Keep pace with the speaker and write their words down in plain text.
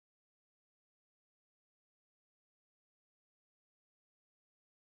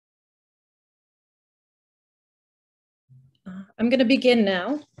I'm going to begin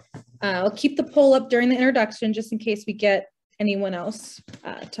now. I'll keep the poll up during the introduction just in case we get anyone else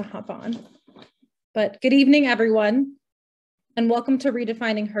to hop on. But good evening, everyone, and welcome to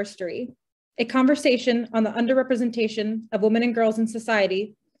Redefining Herstory, a conversation on the underrepresentation of women and girls in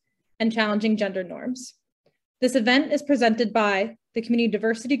society and challenging gender norms. This event is presented by the Community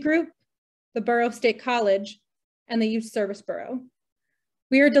Diversity Group, the Borough of State College, and the Youth Service Bureau.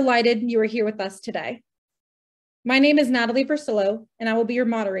 We are delighted you are here with us today. My name is Natalie Versillo, and I will be your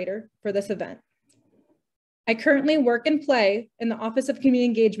moderator for this event. I currently work and play in the Office of Community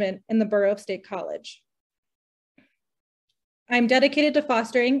Engagement in the Borough of State College. I am dedicated to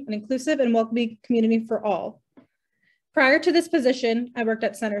fostering an inclusive and welcoming community for all. Prior to this position, I worked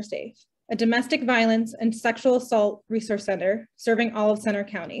at CenterSafe, a domestic violence and sexual assault resource center serving all of Center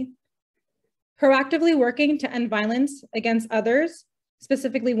County. Proactively working to end violence against others,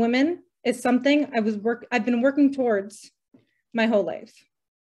 specifically women, is something I've been working towards my whole life.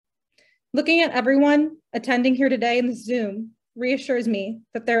 Looking at everyone attending here today in the Zoom reassures me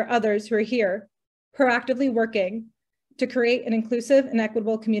that there are others who are here proactively working to create an inclusive and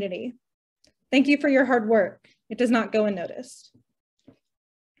equitable community. Thank you for your hard work. It does not go unnoticed.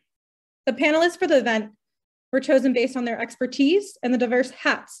 The panelists for the event were chosen based on their expertise and the diverse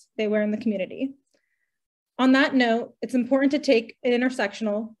hats they wear in the community. On that note, it's important to take an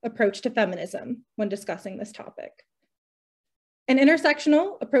intersectional approach to feminism when discussing this topic. An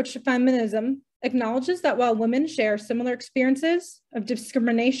intersectional approach to feminism acknowledges that while women share similar experiences of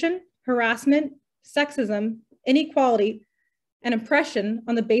discrimination, harassment, sexism, inequality, and oppression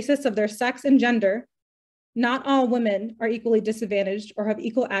on the basis of their sex and gender, not all women are equally disadvantaged or have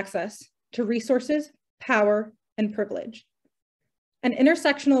equal access to resources, power, and privilege. An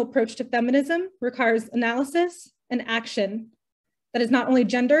intersectional approach to feminism requires analysis and action that is not only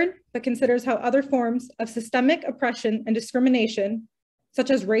gendered, but considers how other forms of systemic oppression and discrimination, such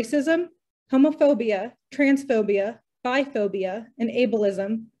as racism, homophobia, transphobia, biphobia, and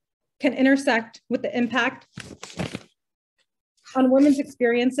ableism, can intersect with the impact on women's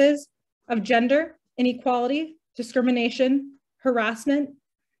experiences of gender, inequality, discrimination, harassment,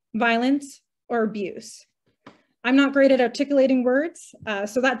 violence, or abuse. I'm not great at articulating words,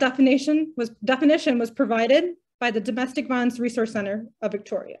 so that definition was provided by the Domestic Violence Resource Center of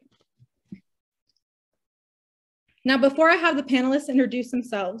Victoria. Now, before I have the panelists introduce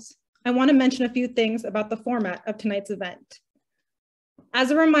themselves, I want to mention a few things about the format of tonight's event.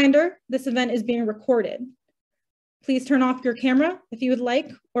 As a reminder, this event is being recorded. Please turn off your camera if you would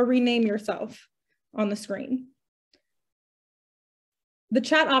like, or rename yourself on the screen. The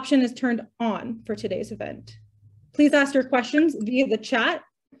chat option is turned on for today's event. Please ask your questions via the chat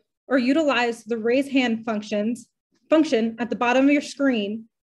or utilize the raise hand function at the bottom of your screen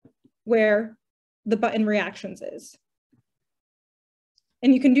where the button reactions is.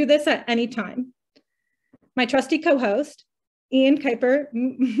 And you can do this at any time. My trusty co-host, Ian Kuiper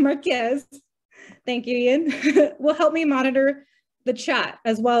Marquez, thank you, Ian, will help me monitor the chat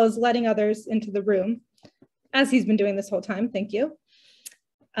as well as letting others into the room, as he's been doing this whole time. Thank you.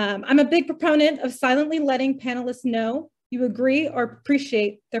 I'm a big proponent of silently letting panelists know you agree or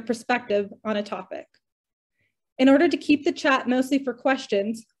appreciate their perspective on a topic. In order to keep the chat mostly for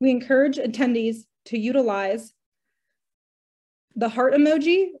questions, we encourage attendees to utilize the heart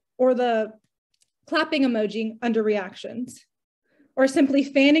emoji or the clapping emoji under reactions, or simply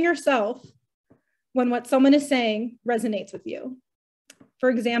fanning yourself when what someone is saying resonates with you. For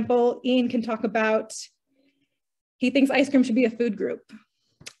example, Ian can talk about, he thinks ice cream should be a food group.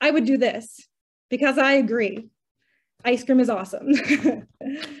 I would do this because I agree. Ice cream is awesome.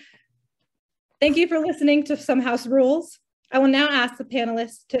 Thank you for listening to Some House Rules. I will now ask the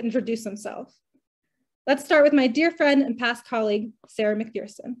panelists to introduce themselves. Let's start with my dear friend and past colleague, Sarah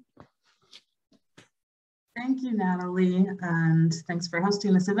McPherson. Thank you, Natalie, and thanks for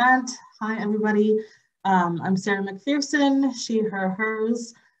hosting this event. Hi, everybody. I'm Sarah McPherson, she, her,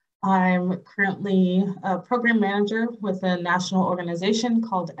 hers. I'm currently a program manager with a national organization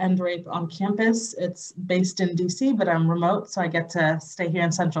called End Rape on Campus. It's based in DC, but I'm remote, so I get to stay here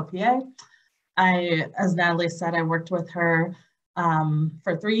in Central PA. As Natalie said, I worked with her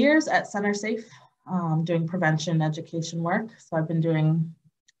for 3 years at CenterSafe, doing prevention education work. So I've been doing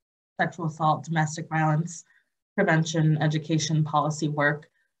sexual assault, domestic violence, prevention, education policy work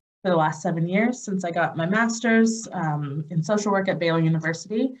for the last 7 years since I got my master's in social work at Baylor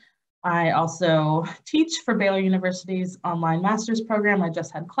University. I also teach for Baylor University's online master's program. I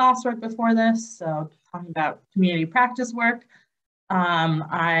just had classwork before this, so talking about community practice work.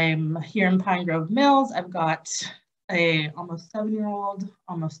 I'm here in Pine Grove Mills. I've got a almost 7-year-old,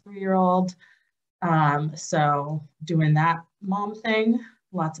 almost 3-year-old, So doing that mom thing,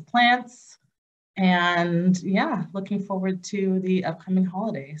 lots of plants, and yeah, looking forward to the upcoming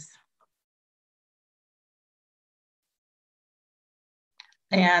holidays.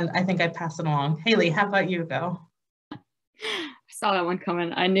 And I think I passed it along. Haley, how about you go? I saw that one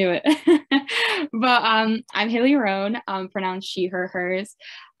coming. I knew it. But I'm Haley Roan, pronounced she, her, hers.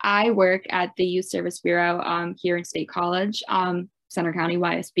 I work at the Youth Service Bureau here in State College, Center County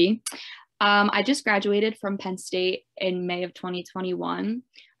YSB. I just graduated from Penn State in May of 2021,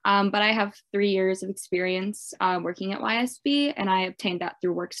 but I have 3 years of experience working at YSB, and I obtained that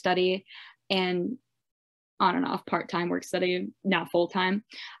through work study and on and off part-time work study, now full-time.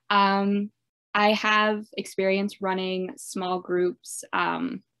 I have experience running small groups.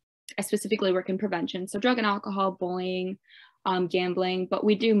 I specifically work in prevention, so drug and alcohol, bullying, gambling, but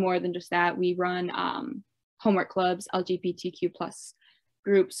we do more than just that. We run homework clubs, LGBTQ plus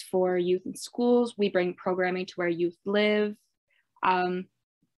groups for youth in schools. We bring programming to where youth live. But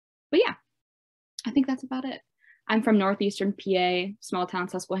yeah, I think that's about it. I'm from Northeastern PA, small town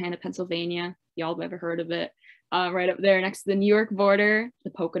Susquehanna, Pennsylvania. Y'all have ever heard of it? Right up there next to the New York border,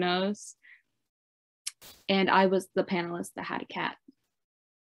 the Poconos. And I was the panelist that had a cat.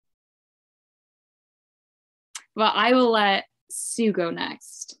 Well, I will let Sue go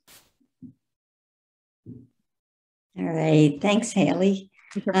next. All right, thanks, Haley.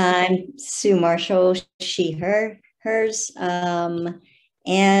 I'm Sue Marshall, she, her, hers.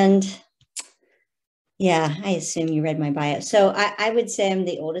 And yeah, I assume you read my bio. So I would say I'm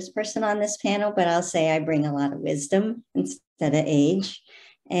the oldest person on this panel, but I'll say I bring a lot of wisdom instead of age.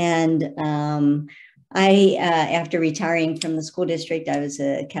 And after retiring from the school district, I was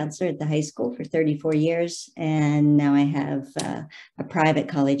a counselor at the high school for 34 years. And now I have a private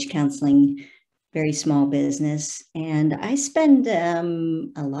college counseling, very small business. And I spend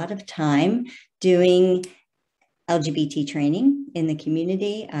a lot of time doing LGBT training in the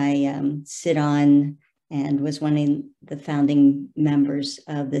community. I sit on and was one of the founding members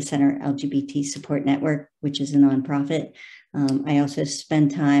of the Center LGBT Support Network, which is a nonprofit. I also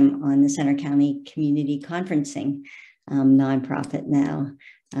spend time on the Center County Community Conferencing nonprofit now,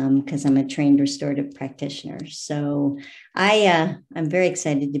 because I'm a trained restorative practitioner. So I'm very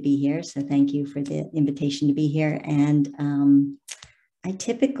excited to be here. So thank you for the invitation to be here. And I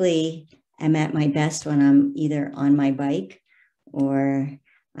typically am at my best when I'm either on my bike or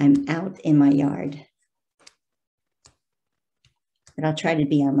I'm out in my yard. But I'll try to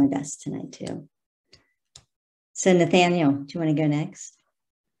be on my best tonight too. So Nathaniel, do you want to go next?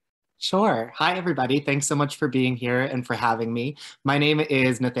 Sure. Hi, everybody. Thanks so much for being here and for having me. My name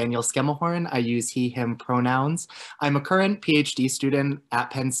is Nathaniel Skemmelhorn. I use he, him pronouns. I'm a current PhD student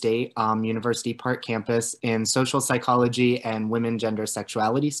at Penn State University Park campus in social psychology and women, gender,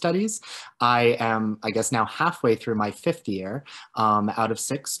 sexuality studies. I am, I guess, now halfway through my 5th year out of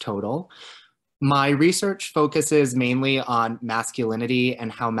 6 total. My research focuses mainly on masculinity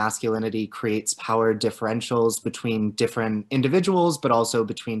and how masculinity creates power differentials between different individuals, but also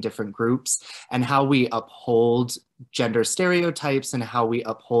between different groups, and how we uphold gender stereotypes and how we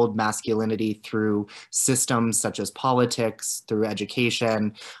uphold masculinity through systems such as politics, through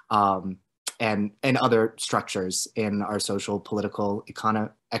education, and other structures in our social, political,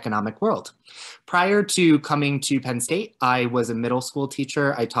 economic world. Prior to coming to Penn State, I was a middle school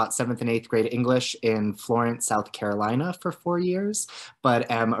teacher. I taught 7th and 8th grade English in Florence, South Carolina for 4 years, but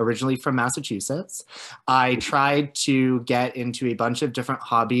am originally from Massachusetts. I tried to get into a bunch of different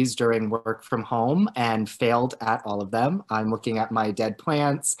hobbies during work from home and failed at all of them. I'm looking at my dead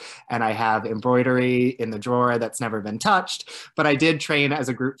plants and I have embroidery in the drawer that's never been touched, but I did train as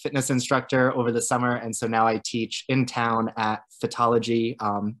a group fitness instructor over the summer, and so now I teach in town at Phytology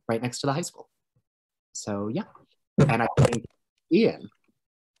right next to the high school. So yeah, and I think Ian.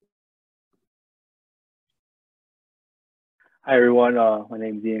 Hi everyone, my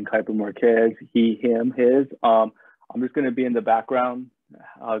name is Ian Kuiper Marquez, he, him, his. I'm just going to be in the background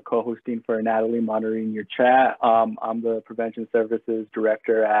co-hosting for Natalie, monitoring your chat. I'm the Prevention Services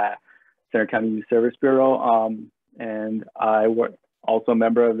Director at Center County Youth Service Bureau, and I work also a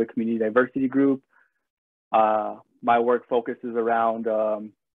member of the Community Diversity Group. My work focuses around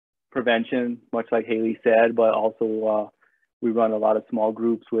prevention, much like Haley said, but also we run a lot of small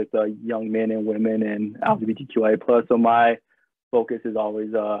groups with young men and women and LGBTQIA+. So my focus is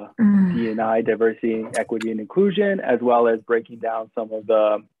always D&I, diversity, equity, and inclusion, as well as breaking down some of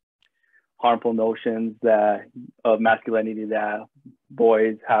the harmful notions of masculinity that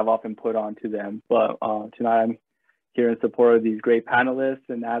boys have often put onto them. But tonight I'm here in support of these great panelists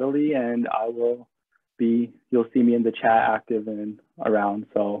and Natalie, and you'll see me in the chat active and around.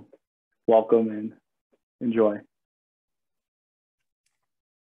 So welcome and enjoy.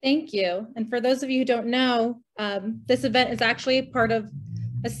 Thank you. And for those of you who don't know, this event is actually part of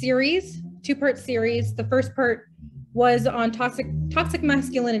a series, two-part series. The first part was on toxic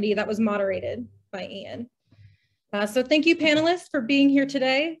masculinity that was moderated by Ian. So thank you, panelists, for being here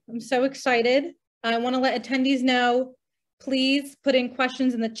today. I'm so excited. I want to let attendees know, please put in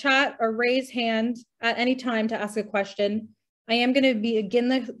questions in the chat or raise hand at any time to ask a question. I am going to begin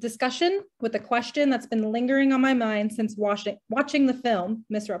the discussion with a question that's been lingering on my mind since watching the film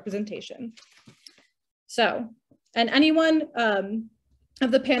Misrepresentation. So, and anyone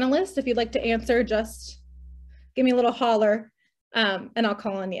of the panelists, if you'd like to answer, just give me a little holler and I'll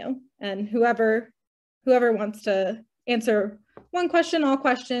call on you. And whoever wants to answer one question, all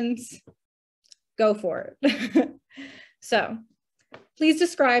questions, go for it. So, please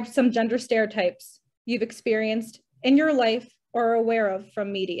describe some gender stereotypes you've experienced in your life or are aware of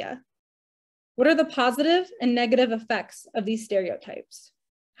from media. What are the positive and negative effects of these stereotypes?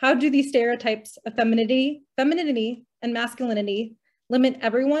 How do these stereotypes of femininity and masculinity limit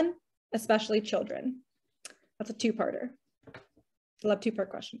everyone, especially children? That's a two-parter. I love two-part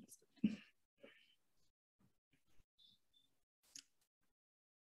questions.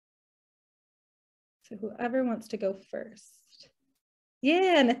 So whoever wants to go first.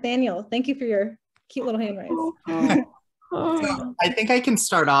 Yeah, Nathaniel, thank you for your cute little hand raise. So I think I can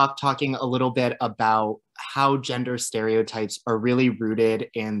start off talking a little bit about how gender stereotypes are really rooted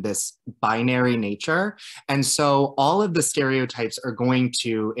in this binary nature. And so all of the stereotypes are going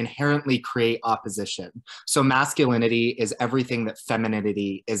to inherently create opposition. So masculinity is everything that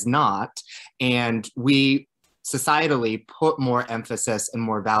femininity is not. And we societally put more emphasis and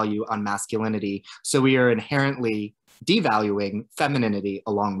more value on masculinity. So we are inherently devaluing femininity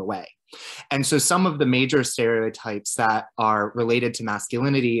along the way. And so some of the major stereotypes that are related to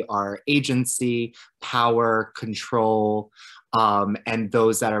masculinity are agency, power, control, and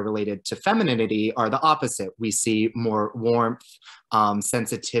those that are related to femininity are the opposite. We see more warmth,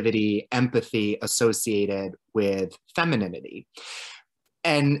 sensitivity, empathy associated with femininity.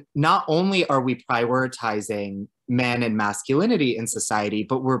 And not only are we prioritizing men and masculinity in society,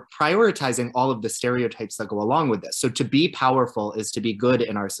 but we're prioritizing all of the stereotypes that go along with this. So to be powerful is to be good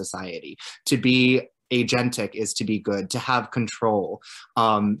in our society. To be agentic is to be good, to have control,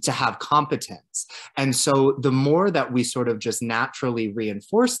 to have competence. And so the more that we sort of just naturally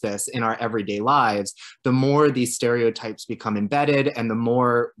reinforce this in our everyday lives, the more these stereotypes become embedded and the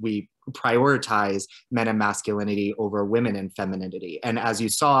more we prioritize men and masculinity over women and femininity. And as you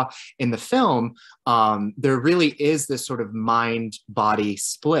saw in the film, there really is this sort of mind-body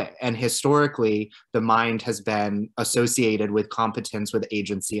split. And historically, the mind has been associated with competence, with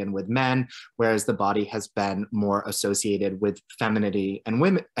agency, and with men, whereas the body has been more associated with femininity and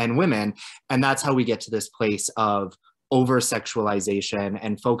women. And that's how we get to this place of over-sexualization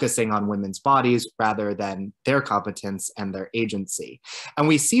and focusing on women's bodies rather than their competence and their agency. And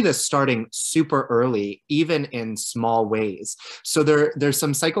we see this starting super early, even in small ways. So there's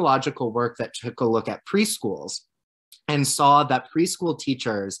some psychological work that took a look at preschools and saw that preschool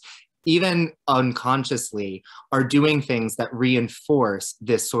teachers, even unconsciously, are doing things that reinforce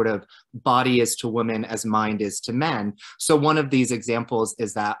this sort of body is to women as mind is to men. So one of these examples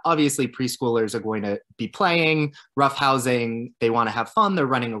is that obviously preschoolers are going to be playing, roughhousing, they want to have fun, they're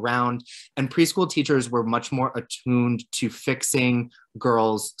running around, and preschool teachers were much more attuned to fixing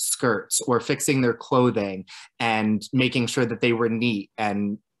girls' skirts or fixing their clothing and making sure that they were neat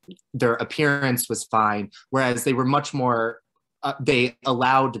and their appearance was fine, whereas they were much more they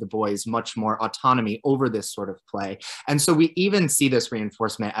allowed the boys much more autonomy over this sort of play. And so we even see this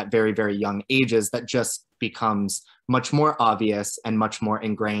reinforcement at very, very young ages that just becomes much more obvious and much more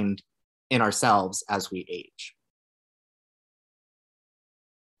ingrained in ourselves as we age.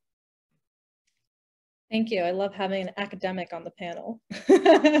 Thank you. I love having an academic on the panel.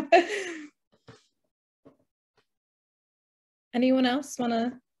 Anyone else want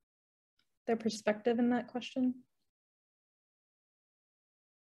to their perspective in that question?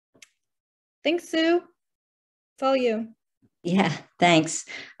 Thanks, Sue. It's all you. Yeah, thanks.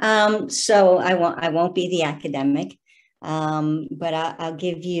 So I won't be the academic, but I'll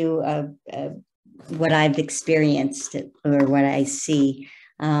give you what I've experienced or what I see.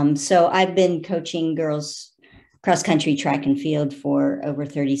 So I've been coaching girls cross country, track and field for over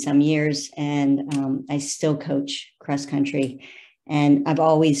 30 some years, and I still coach cross country, and I've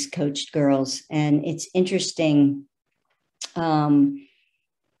always coached girls, and it's interesting.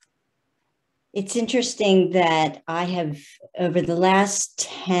 It's interesting that I have, over the last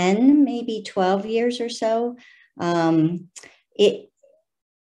 10, maybe 12 years or so,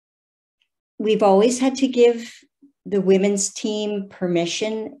 we've always had to give the women's team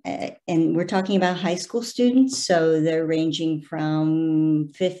permission, and we're talking about high school students, so they're ranging from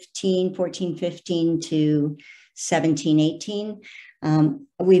 14, 15 to 17, 18.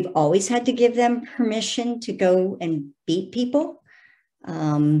 We've always had to give them permission to go and beat people.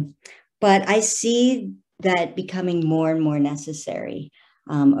 But I see that becoming more and more necessary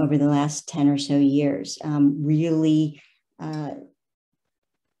over the last 10 or so years. Really,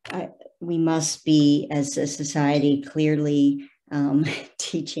 we must be, as a society, clearly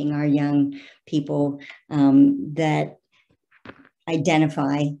teaching our young people that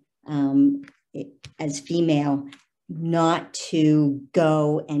identify as female, not to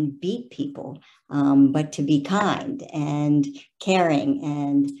go and beat people, but to be kind and caring.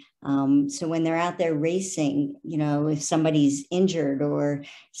 And so when they're out there racing, you know, if somebody's injured or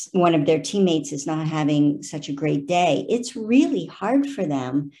one of their teammates is not having such a great day, it's really hard for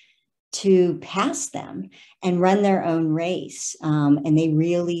them to pass them and run their own race. And they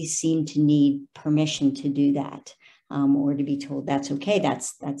really seem to need permission to do that, or to be told that's okay,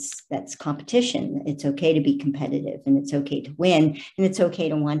 that's competition. It's okay to be competitive, and it's okay to win, and it's okay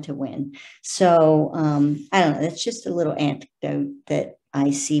to want to win. So I don't know, that's just a little anecdote that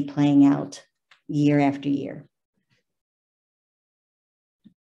I see playing out year after year.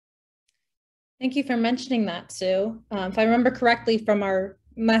 Thank you for mentioning that, Sue. If I remember correctly from our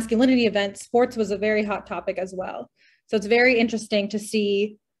masculinity event, sports was a very hot topic as well. So it's very interesting to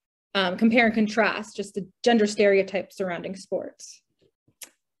see compare and contrast just the gender stereotypes surrounding sports.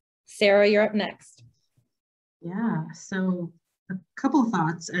 Sarah, you're up next. Yeah, so a couple of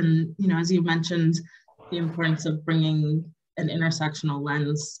thoughts. And, you know, as you mentioned, the importance of bringing an intersectional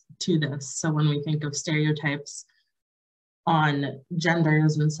lens to this. So when we think of stereotypes on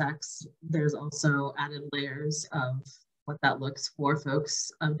genders and sex, there's also added layers of what that looks for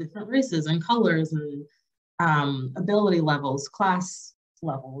folks of different races and colors and ability levels, class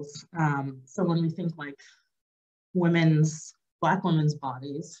levels. So when we think like Black women's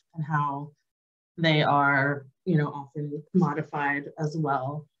bodies and how they are, you know, often commodified as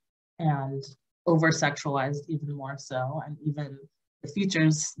well and over-sexualized even more so, and even the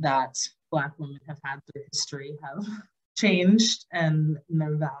features that Black women have had through history have changed and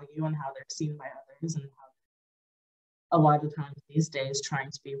their value and how they're seen by others, and how a lot of times these days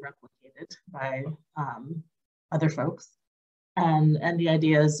trying to be replicated by other folks. And the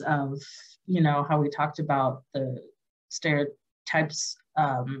ideas of, you know, how we talked about the stereotypes,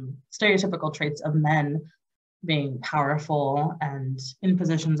 stereotypical traits of men being powerful and in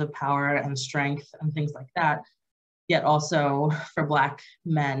positions of power and strength and things like that. Yet also for Black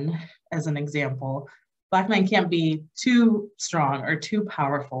men, as an example, Black men can't be too strong or too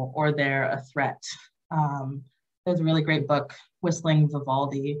powerful or they're a threat. There's a really great book, Whistling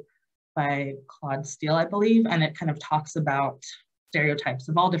Vivaldi, by Claude Steele, I believe, and it kind of talks about stereotypes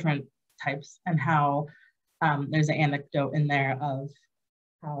of all different types and how there's an anecdote in there of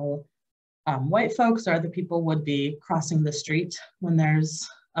how white folks or other people would be crossing the street when there's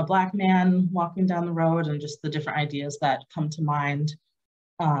a Black man walking down the road, and just the different ideas that come to mind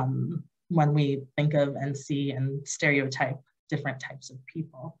when we think of and see and stereotype different types of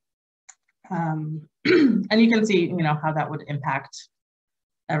people. And you can see, you know, how that would impact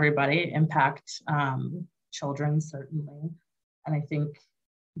everybody, impact children certainly. And I think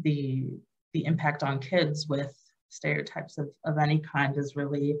the impact on kids with stereotypes of any kind is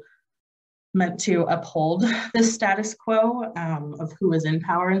really meant to uphold this status quo of who is in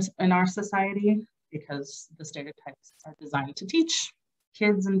power in our society, because the stereotypes are designed to teach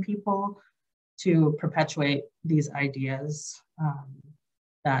kids and people to perpetuate these ideas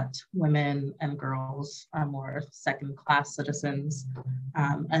that women and girls are more second-class citizens,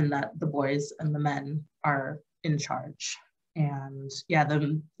 and that the boys and the men are in charge. And yeah,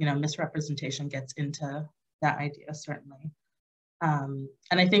 the misrepresentation gets into that idea certainly. And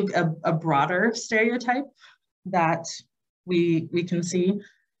I think a broader stereotype that we can see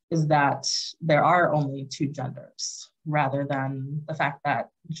is that there are only two genders, rather than the fact that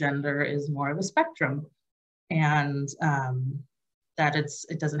gender is more of a spectrum, and that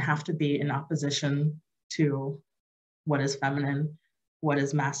it doesn't have to be in opposition to what is feminine, what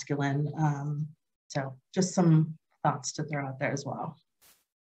is masculine. So just some thoughts to throw out there as well.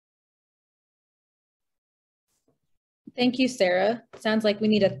 Thank you, Sarah. Sounds like we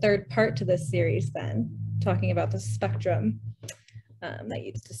need a third part to this series then, talking about the spectrum that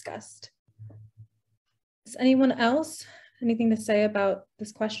you discussed. Does anyone else have anything to say about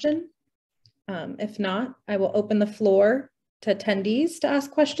this question? If not, I will open the floor to attendees to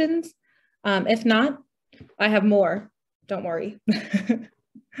ask questions. If not, I have more, don't worry.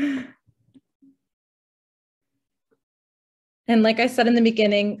 And like I said in the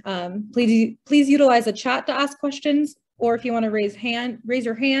beginning, please utilize the chat to ask questions, or if you want to raise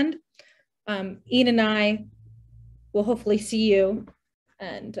your hand. Ian and I will hopefully see you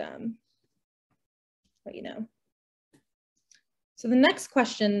and let you know. So the next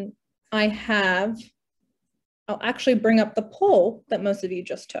question I have, I'll actually bring up the poll that most of you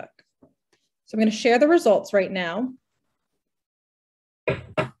just took. So I'm going to share the results right now.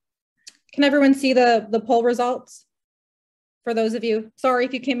 Can everyone see the poll results? For those of you, sorry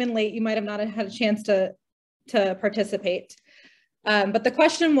if you came in late, you might have not had a chance to participate. But the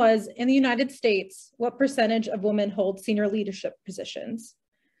question was, in the United States, what percentage of women hold senior leadership positions?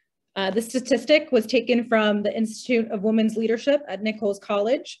 The statistic was taken from the Institute of Women's Leadership at Nichols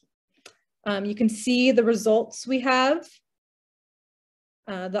College. You can see the results we have.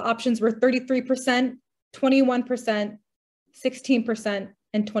 The options were 33%, 21%, 16%,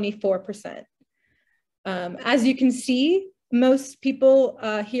 and 24%. As you can see, most people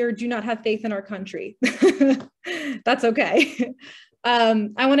here do not have faith in our country. That's okay.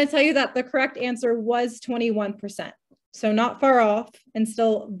 I want to tell you that the correct answer was 21%. So not far off and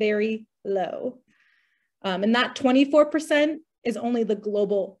still very low. And that 24% is only the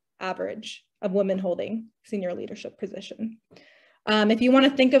global average of women holding senior leadership position. If you want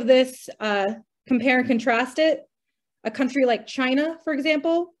to think of this, compare and contrast it, a country like China, for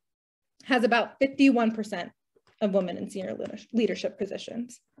example, has about 51% of women in senior leadership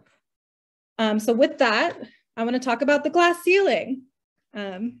positions. So with that, I want to talk about the glass ceiling.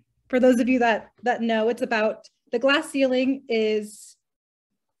 For those of you that know, it's about, the glass ceiling is,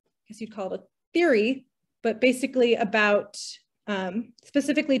 I guess you'd call it a theory, but basically about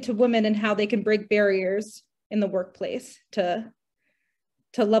specifically to women and how they can break barriers in the workplace to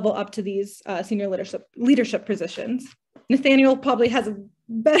level up to these senior leadership positions. Nathaniel probably has a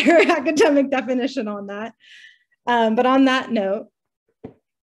better academic definition on that. But on that note,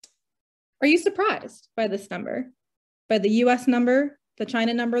 are you surprised by this number? By the US number, the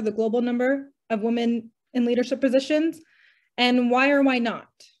China number, the global number of women in leadership positions? And why or why not?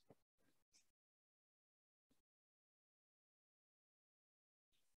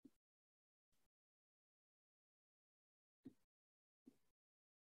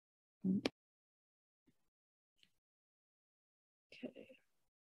 Okay.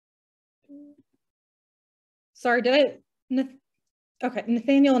 Sorry, okay,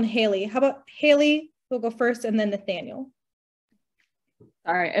 Nathaniel and Haley. How about Haley? We'll go first and then Nathaniel.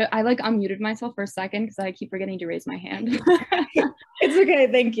 Sorry, I like unmuted myself for a second because I keep forgetting to raise my hand. It's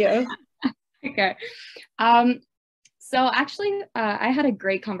okay, thank you. Okay. So actually, I had a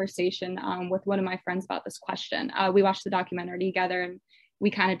great conversation with one of my friends about this question. We watched the documentary together and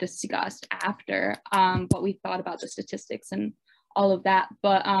we kind of discussed after what we thought about the statistics and all of that.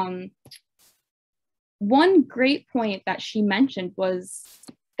 But one great point that she mentioned was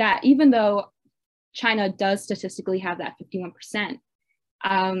that even though China does statistically have that 51%,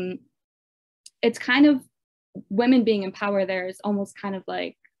 it's kind of, women being in power there is almost kind of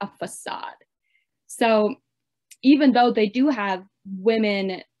like a facade. So even though they do have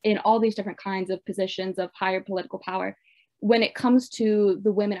women in all these different kinds of positions of higher political power, when it comes to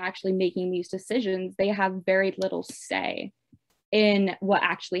the women actually making these decisions, they have very little say in what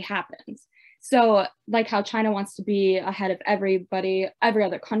actually happens. So like how China wants to be ahead of everybody, every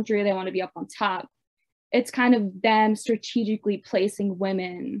other country, they want to be up on top. It's kind of them strategically placing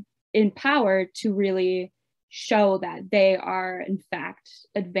women in power to really show that they are in fact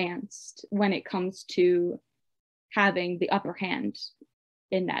advanced when it comes to having the upper hand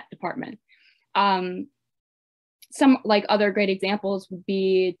in that department. Some like other great examples would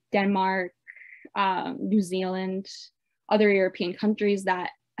be Denmark, New Zealand, other European countries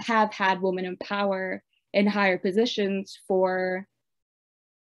that have had women in power in higher positions for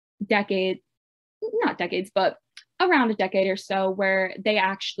not decades, but around a decade or so, where they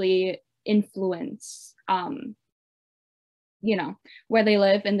actually influence, where they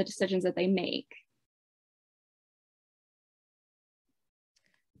live and the decisions that they make.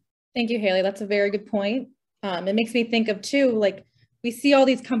 Thank you, Haley. That's a very good point. It makes me think of too, like we see all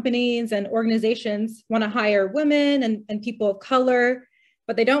these companies and organizations want to hire women and people of color,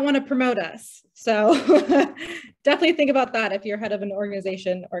 but they don't want to promote us. So definitely think about that if you're head of an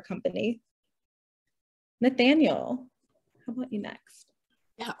organization or company. Nathaniel, how about you next?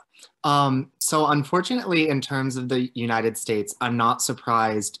 Yeah. So unfortunately, in terms of the United States, I'm not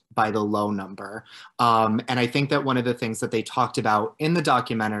surprised by the low number. And I think that one of the things that they talked about in the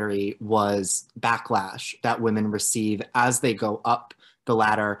documentary was backlash that women receive as they go up the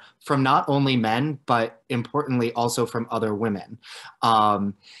ladder from not only men, but importantly also from other women.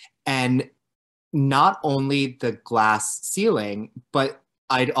 And not only the glass ceiling, but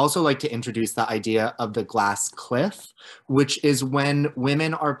I'd also like to introduce the idea of the glass cliff, which is when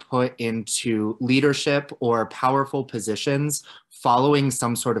women are put into leadership or powerful positions following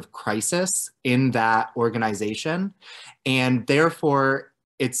some sort of crisis in that organization. And therefore,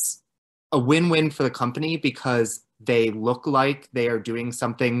 it's a win-win for the company because they look like they are doing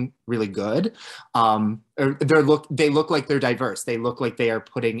something really good. Or they look like they're diverse. They look like they are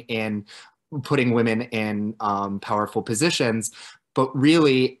putting women in powerful positions, but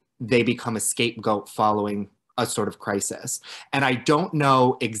really they become a scapegoat following a sort of crisis. And I don't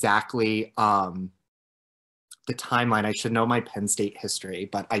know exactly the timeline. I should know my Penn State history,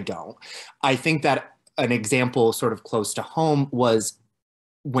 but I don't. I think that an example sort of close to home was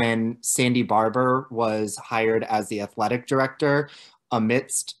when Sandy Barber was hired as the athletic director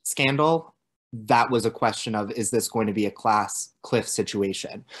amidst scandal. That was a question of, is this going to be a class cliff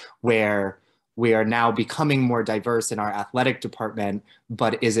situation where we are now becoming more diverse in our athletic department,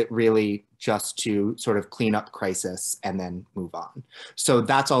 but is it really just to sort of clean up crisis and then move on? So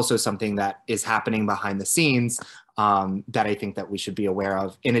that's also something that is happening behind the scenes that I think that we should be aware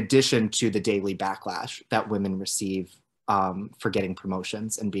of, in addition to the daily backlash that women receive for getting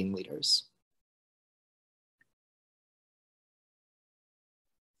promotions and being leaders.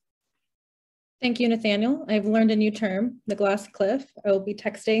 Thank you, Nathaniel. I've learned a new term, the glass cliff. I will be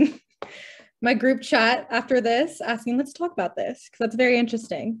texting my group chat after this, asking, let's talk about this, because that's very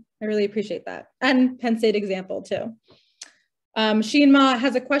interesting. I really appreciate that. And Penn State example too. Sheenma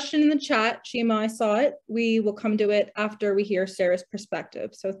has a question in the chat. Sheenma, I saw it. We will come to it after we hear Sarah's perspective.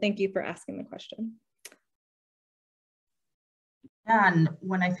 So thank you for asking the question. Yeah, and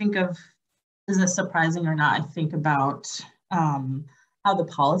when I think of, is this surprising or not, I think about how the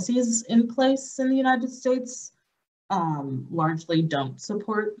policies in place in the United States largely don't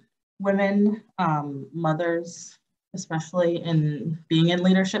support women, mothers, especially in being in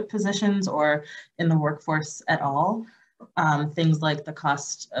leadership positions or in the workforce at all. Things like the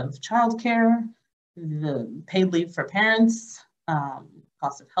cost of childcare, the paid leave for parents,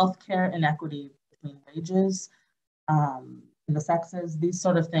 cost of healthcare, inequity between wages, the sexes, these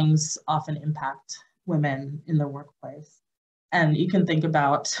sort of things often impact women in the workplace. And you can think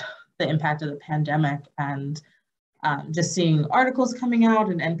about the impact of the pandemic and just seeing articles coming out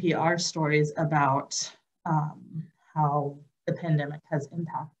and NPR stories about how the pandemic has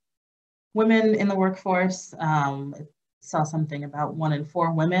impacted women in the workforce. I saw something about 1 in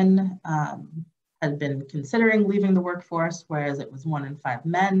 4 women had been considering leaving the workforce, whereas it was 1 in 5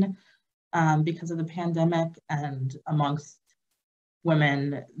 men because of the pandemic. And amongst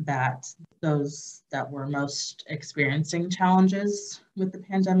women, those that were most experiencing challenges with the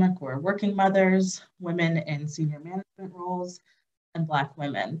pandemic were working mothers, women in senior management roles, and Black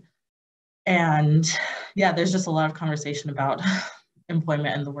women. And yeah, there's just a lot of conversation about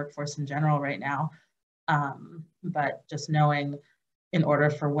employment and the workforce in general right now. But just knowing, in order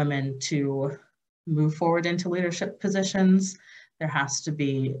for women to move forward into leadership positions, there has to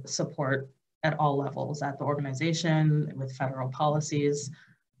be support at all levels at the organization with federal policies.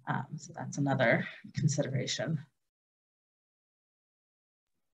 So that's another consideration.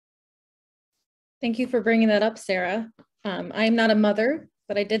 Thank you for bringing that up, Sarah. I am not a mother,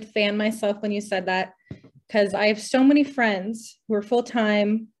 but I did fan myself when you said that, because I have so many friends who are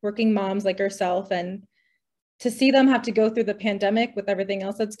full-time working moms like yourself, and to see them have to go through the pandemic with everything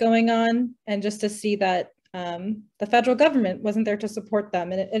else that's going on, and just to see that the federal government wasn't there to support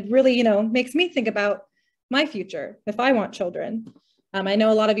them. And it really, makes me think about my future if I want children. I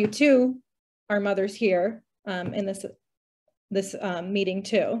know a lot of you too are mothers here in this meeting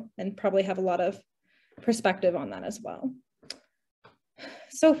too, and probably have a lot of perspective on that as well.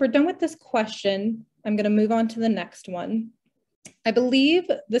 So if we're done with this question, I'm going to move on to the next one. I believe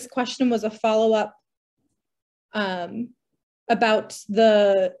this question was a follow-up about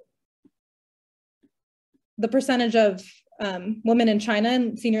the percentage of women in China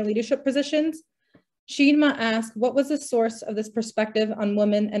in senior leadership positions. Sheenma asked, what was the source of this perspective on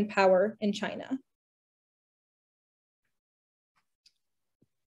women and power in China?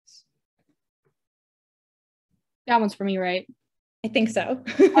 That one's for me, right? I think so.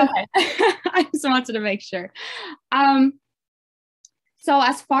 Okay. I just wanted to make sure. So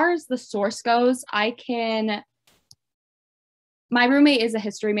as far as the source goes, my roommate is a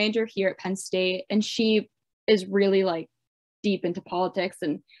history major here at Penn State, and she is really deep into politics,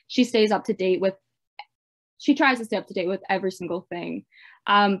 and she tries to stay up to date with every single thing.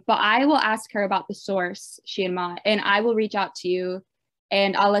 But I will ask her about the source, Sheenma, and I will reach out to you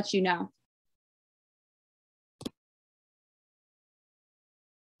and I'll let you know.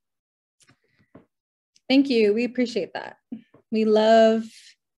 Thank you. We appreciate that. We love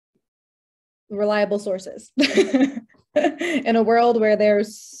reliable sources in a world where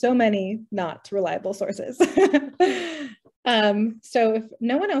there's so many not reliable sources. So if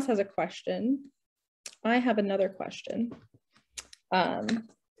no one else has a question, I have another question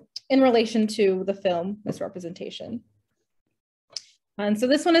in relation to the film Misrepresentation. And so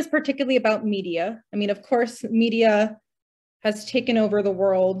this one is particularly about media. I mean, of course, media has taken over the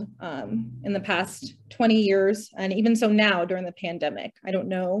world in the past 20 years, and even so now during the pandemic. I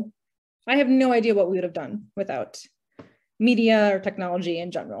have no idea what we would have done without media or technology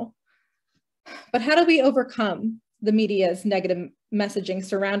in general. But how do we overcome the media's negative messaging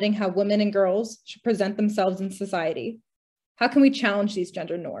surrounding how women and girls should present themselves in society? How can we challenge these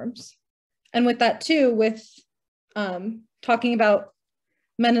gender norms? And with that too, with talking about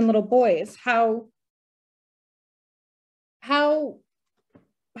men and little boys, how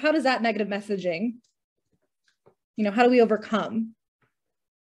does that negative messaging, how do we overcome?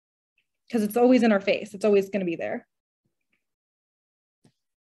 Because it's always in our face. It's always going to be there.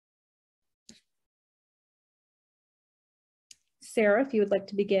 Sarah, if you would like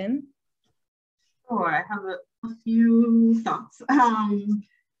to begin. Sure, I have a few thoughts.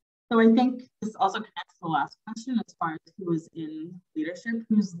 So I think this also connects to the last question as far as who is in leadership,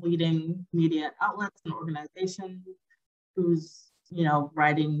 who's leading media outlets and organizations, who's,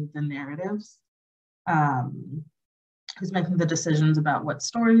 writing the narratives, who's making the decisions about what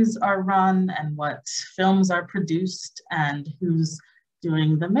stories are run and what films are produced, and who's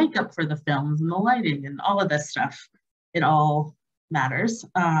doing the makeup for the films and the lighting and all of this stuff. It all matters.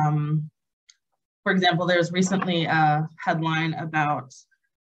 For example, there's recently a headline about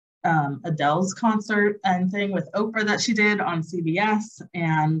Adele's concert and thing with Oprah that she did on CBS,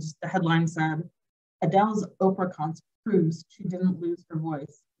 and the headline said, Adele's Oprah concert proves she didn't lose her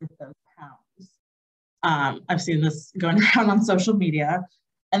voice with those pounds. I've seen this going around on social media,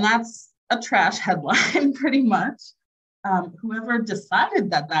 and that's a trash headline pretty much. Whoever decided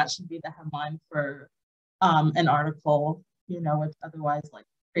that that should be the headline for an article, with otherwise like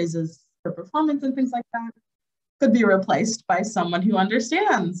praises for performance and things like that, could be replaced by someone who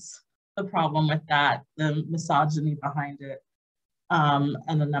understands the problem with that, the misogyny behind it, and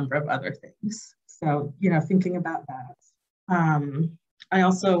a number of other things. So, thinking about that. I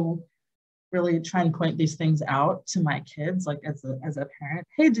also really try and point these things out to my kids, like as a parent.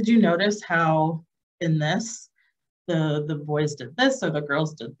 Hey, did you notice how in this, the boys did this or the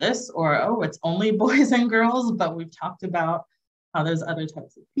girls did this, or, oh, it's only boys and girls, but we've talked about how there's other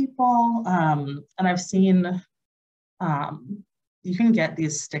types of people. And I've seen, you can get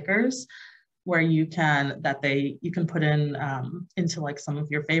these stickers where you can put in into like some of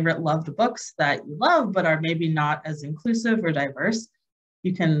your favorite loved books that you love, but are maybe not as inclusive or diverse.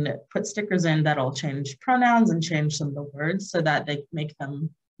 You can put stickers in that'll change pronouns and change some of the words so that they make them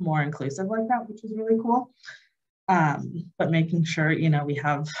more inclusive like that, which is really cool. But making sure, we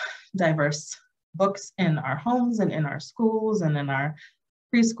have diverse books in our homes and in our schools and in our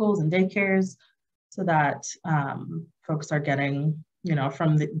preschools and daycares, so that folks are getting,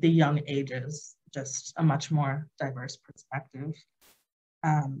 from the young ages, just a much more diverse perspective.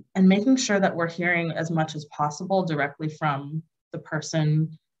 And making sure that we're hearing as much as possible directly from the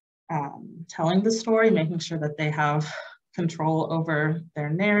person telling the story, making sure that they have control over their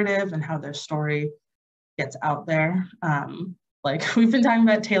narrative and how their story gets out there. Like we've been talking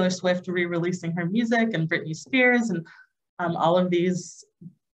about Taylor Swift re-releasing her music, and Britney Spears, and all of these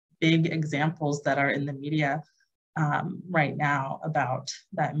big examples that are in the media right now about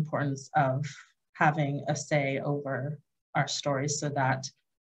that importance of having a say over our stories so that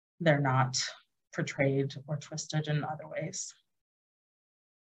they're not portrayed or twisted in other ways.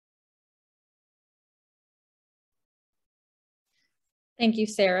 Thank you,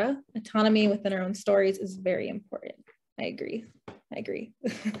 Sarah. Autonomy within our own stories is very important. I agree.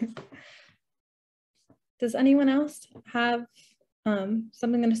 Does anyone else have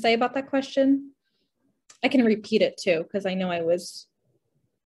something to say about that question? I can repeat it too, because I know I was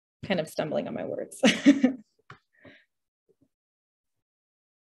kind of stumbling on my words.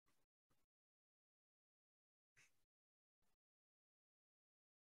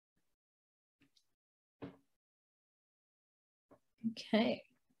 Okay.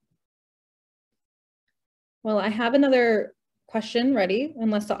 Well, I have another question ready,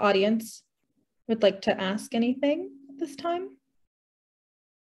 unless the audience would like to ask anything at this time.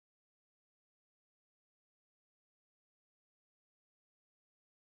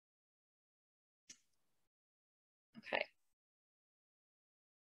 Okay.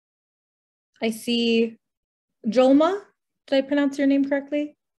 I see Jolma. Did I pronounce your name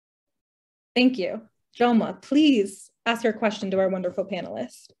correctly? Thank you. Joma, please ask your question to our wonderful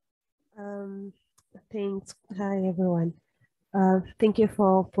panelist. Thanks. Hi, everyone. Thank you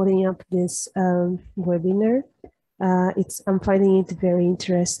for putting up this webinar. I'm finding it very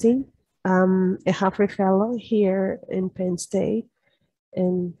interesting. I'm a Humphrey Fellow here in Penn State,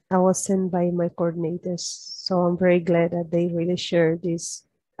 and I was sent by my coordinators. So I'm very glad that they really shared this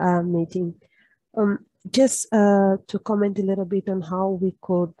meeting. Just to comment a little bit on how we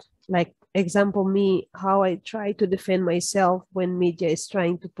could, like, example me, how I try to defend myself when media is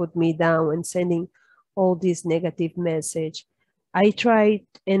trying to put me down and sending all this negative message. I try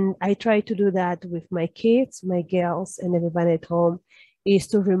to do that with my kids, my girls, and everybody at home, is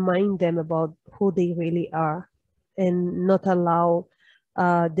to remind them about who they really are and not allow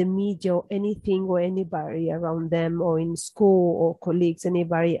the media or anything or anybody around them or in school or colleagues,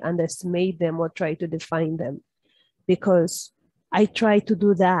 anybody underestimate them or try to define them. Because I try to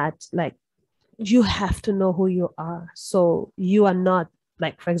do that, like, you have to know who you are. So you are not,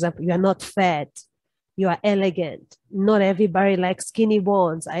 like, for example, you are not fat, you are elegant. Not everybody likes skinny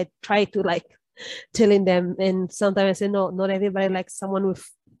ones. I try to, like, telling them, and sometimes I say, no, not everybody likes someone with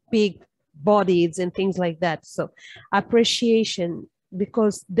big bodies and things like that. So appreciation,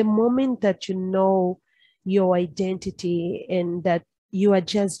 because the moment that you know your identity and that you are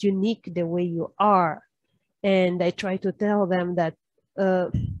just unique the way you are, and I try to tell them that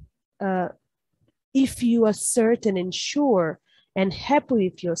if you are certain and sure and happy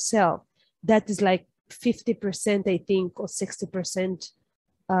with yourself, that is like 50%, I think, or 60%,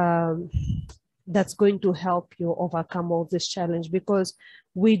 that's going to help you overcome all this challenge, because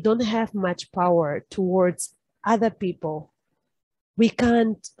we don't have much power towards other people. We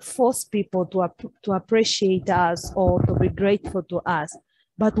can't force people to appreciate us or to be grateful to us,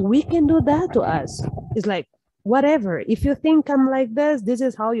 but we can do that to us. It's like, whatever, if you think I'm like this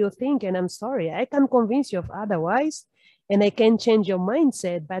is how you think, and I'm sorry, I can convince you of otherwise, and I can change your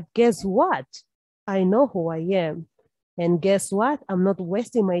mindset, but guess what? I know who I am. And guess what? I'm not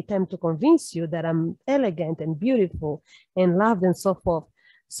wasting my time to convince you that I'm elegant and beautiful and loved and so forth.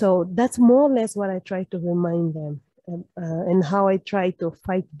 So that's more or less what I try to remind them, and how I try to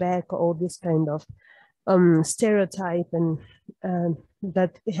fight back all this kind of stereotype and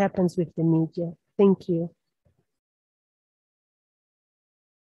that happens with the media. Thank you.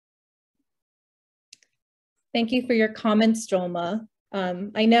 Thank you for your comments, Joma.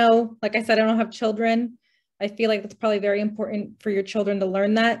 I know, like I said, I don't have children. I feel like it's probably very important for your children to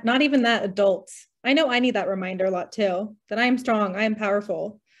learn that. Not even that, adults. I know I need that reminder a lot too, that I am strong, I am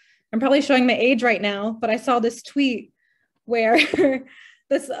powerful. I'm probably showing my age right now, but I saw this tweet where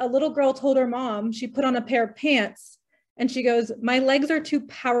a little girl told her mom, she put on a pair of pants and she goes, "My legs are too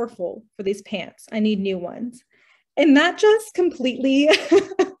powerful for these pants. I need new ones." And that just completely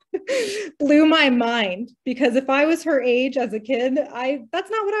blew my mind, because if I was her age as a kid, that's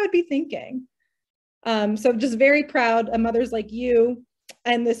not what I would be thinking. So just very proud of mothers like you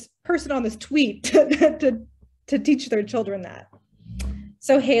and this person on this tweet to teach their children that.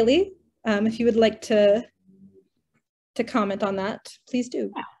 So Haley, if you would like to comment on that, please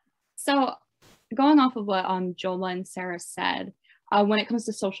do. So going off of what Joma and Sarah said, when it comes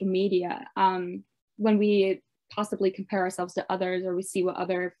to social media, when we possibly compare ourselves to others, or we see what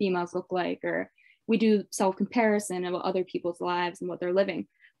other females look like, or we do self-comparison about other people's lives and what they're living.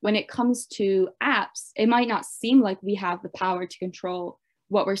 When it comes to apps, it might not seem like we have the power to control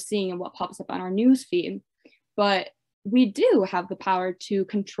what we're seeing and what pops up on our news feed, but we do have the power to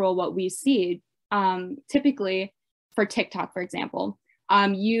control what we see. Typically, for TikTok, for example,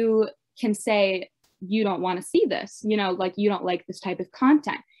 you can say, you don't want to see this, like you don't like this type of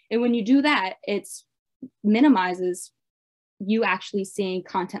content. And when you do that, it minimizes you actually seeing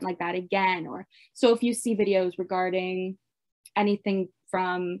content like that again. Or so if you see videos regarding anything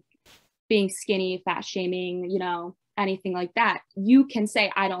from being skinny, fat shaming, anything like that, you can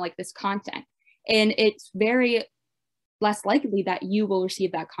say, I don't like this content. And it's very less likely that you will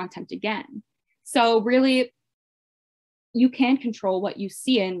receive that content again. So really, you can control what you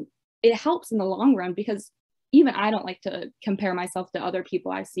see, and it helps in the long run, because even I don't like to compare myself to other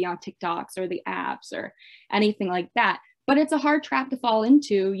people I see on TikToks or the apps or anything like that. But it's a hard trap to fall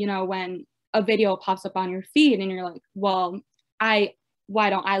into, when a video pops up on your feed and you're like, well, why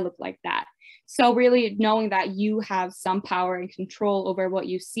don't I look like that? So really knowing that you have some power and control over what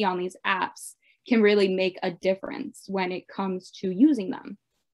you see on these apps can really make a difference when it comes to using them.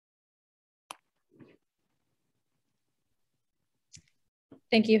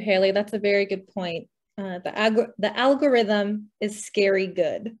 Thank you, Haley. That's a very good point. The algorithm is scary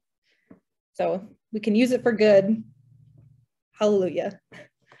good. So we can use it for good. Hallelujah.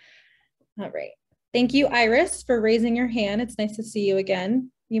 All right. Thank you, Iris, for raising your hand. It's nice to see you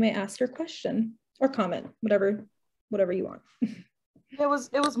again. You may ask your question or comment, whatever you want. It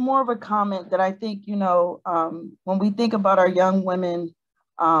was more of a comment that I think, you know, when we think about our young women,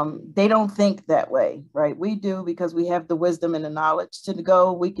 they don't think that way, right? We do, because we have the wisdom and the knowledge to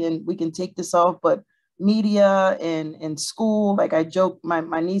go. We can take this off, but media and school, like I joke,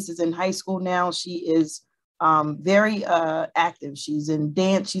 my niece is in high school now. She is very active. She's in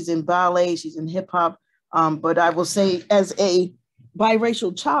dance, she's in ballet, she's in hip hop. But I will say, as a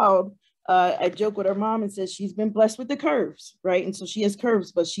biracial child, I joke with her mom and says she's been blessed with the curves, right? And so she has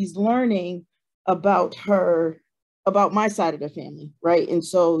curves, but she's learning about my side of the family, right? And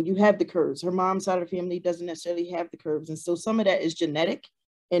so you have the curves. Her mom's side of the family doesn't necessarily have the curves. And so some of that is genetic,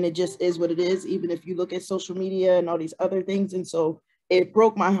 and it just is what it is, even if you look at social media and all these other things. And so it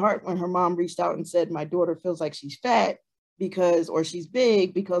broke my heart when her mom reached out and said, my daughter feels like she's fat or she's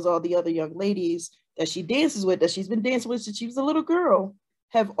big because all the other young ladies that she dances with, that she's been dancing with since she was a little girl,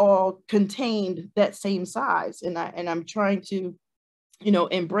 have all contained that same size. And I'm trying to, you know,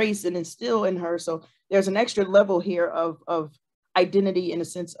 embrace and instill in her. So there's an extra level here of identity in a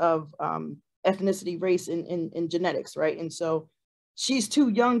sense of ethnicity, race, and genetics, right? And so she's too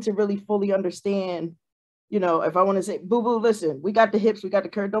young to really fully understand, you know, if I want to say, boo-boo, listen, we got the hips, we got the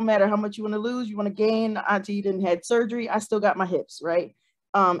curve, don't matter how much you want to lose, you want to gain, auntie didn't had surgery, I still got my hips, right?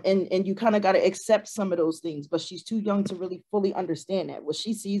 And you kind of got to accept some of those things, but she's too young to really fully understand that. What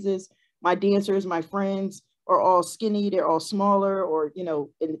she sees is my dancers, my friends are all skinny, they're all smaller, or, you know,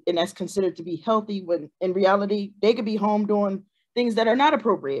 and that's considered to be healthy, when in reality, they could be home doing things that are not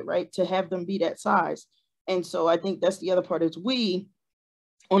appropriate, right? To have them be that size. And so I think that's the other part, is we,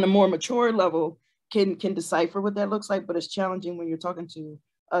 on a more mature level, can decipher what that looks like, but it's challenging when you're talking to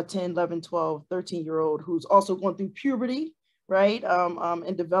a 10, 11, 12, 13-year-old who's also going through puberty, right?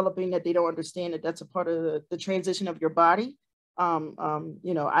 And developing, that they don't understand that that's a part of the transition of your body. You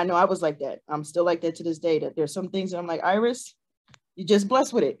know I was like that. I'm still like that to this day, that there's some things that I'm like, Iris, you're just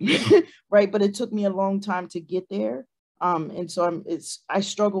blessed with it, right? But it took me a long time to get there. And so I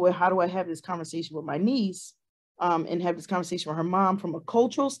struggle with, how do I have this conversation with my niece and have this conversation with her mom from a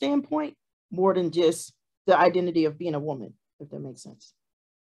cultural standpoint, more than just the identity of being a woman, if that makes sense.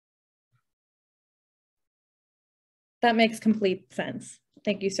 That makes complete sense.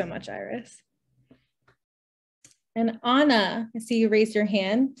 Thank you so much, Iris. And Anna, I see you raised your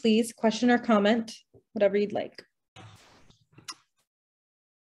hand. Please, question or comment, whatever you'd like.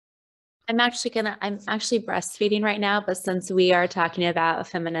 I'm actually breastfeeding right now, but since we are talking about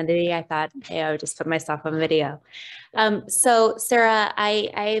femininity, I thought, hey, I would just put myself on video. So Sarah,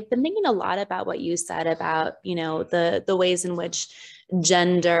 I've been thinking a lot about what you said about, you know, the ways in which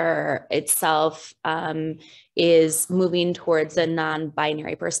gender itself is moving towards a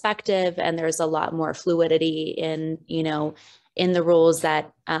non-binary perspective, and there's a lot more fluidity in, you know, in the roles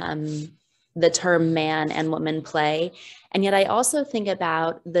that the term man and woman play. And yet I also think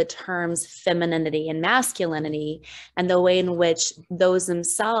about the terms femininity and masculinity, and the way in which those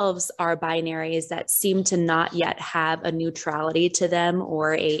themselves are binaries that seem to not yet have a neutrality to them,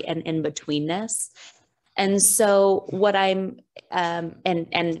 or an in-betweenness. And so what I'm,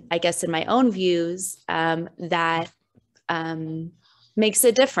 and I guess in my own views, that makes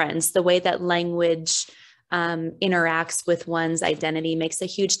a difference. The way that language interacts with one's identity makes a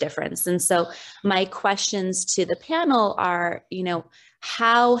huge difference. And so my questions to the panel are, you know,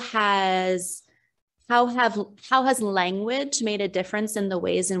 how has language made a difference in the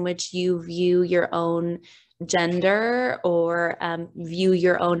ways in which you view your own gender, or view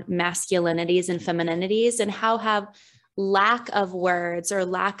your own masculinities and femininities, and how have lack of words or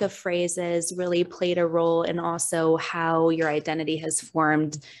lack of phrases really played a role in also how your identity has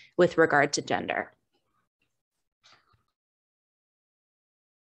formed with regard to gender?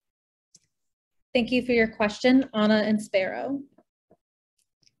 Thank you for your question, Anna and Sparrow.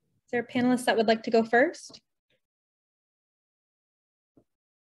 Is there a panelist that would like to go first?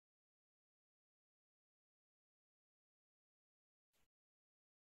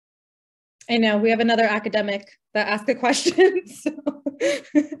 I know we have another academic that asked a question, so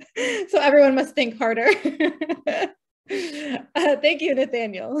everyone must think harder. Thank you,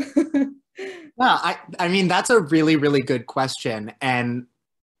 Nathaniel. Well, I mean, that's a really, really good question. And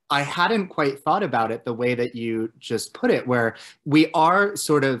I hadn't quite thought about it the way that you just put it, where we are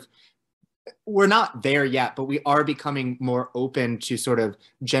we're not there yet, but we are becoming more open to sort of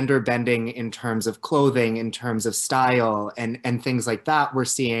gender bending in terms of clothing, in terms of style, and things like that. We're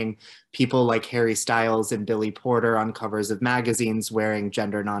seeing people like Harry Styles and Billy Porter on covers of magazines wearing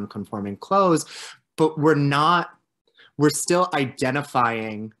gender non-conforming clothes, but we're still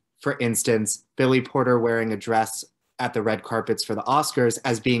identifying for instance, Billy Porter wearing a dress at the red carpets for the Oscars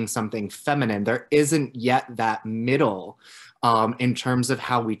as being something feminine. There isn't yet that middle in terms of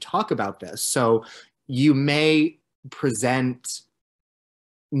how we talk about this. So you may present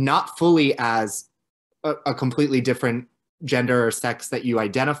not fully as a completely different gender or sex that you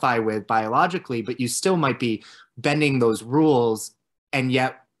identify with biologically, but you still might be bending those rules, and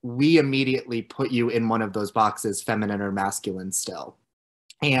yet we immediately put you in one of those boxes, feminine or masculine still.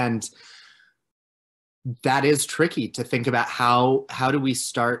 And that is tricky to think about. How do we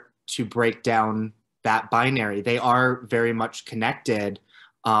start to break down that binary? They are very much connected,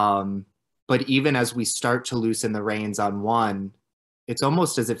 but even as we start to loosen the reins on one, it's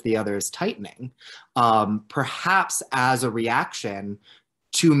almost as if the other is tightening, perhaps as a reaction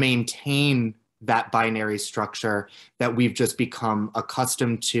to maintain that binary structure that we've just become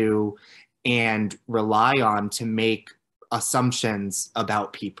accustomed to and rely on to make assumptions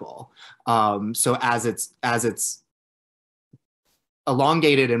about people. So as it's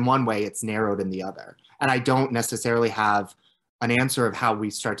elongated in one way, it's narrowed in the other. And I don't necessarily have an answer of how we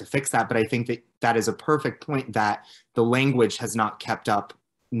start to fix that, but I think that that is a perfect point, that the language has not kept up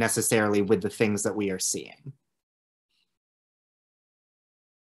necessarily with the things that we are seeing.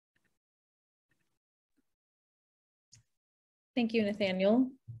 Thank you,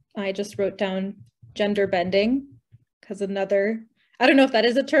 Nathaniel. I just wrote down gender bending because another, I don't know if that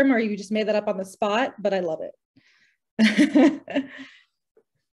is a term or you just made that up on the spot, but I love it.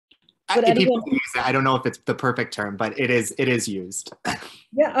 People use it. I don't know if it's the perfect term, but it is used.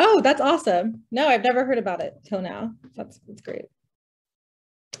 Yeah. Oh, that's awesome. No, I've never heard about it till now. That's great.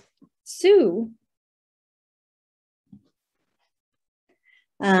 Sue.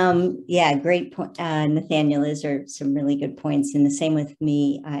 Yeah, great point. Nathaniel, those are some really good points. And the same with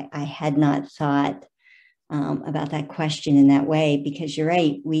me. I had not thought about that question in that way, because you're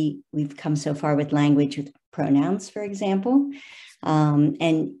right. We've come so far with language with pronouns, for example.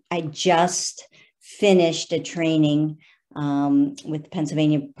 And I just finished a training with the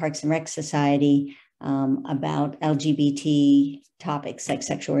Pennsylvania Parks and Rec Society about LGBT topics like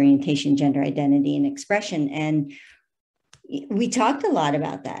sexual orientation, gender identity, and expression. And we talked a lot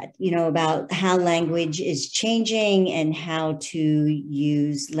about that, about how language is changing and how to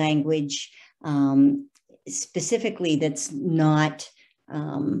use language specifically that's not,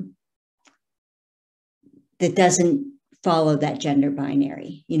 that doesn't follow that gender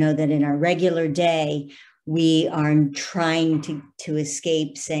binary, that in our regular day, we are trying to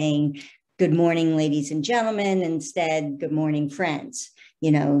escape saying, good morning, ladies and gentlemen, instead, good morning, friends.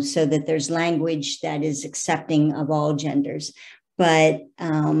 So that there's language that is accepting of all genders. But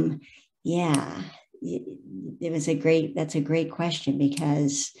yeah, that's a great question,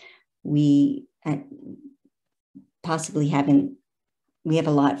 because we possibly we have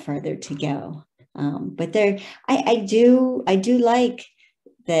a lot further to go. But I do like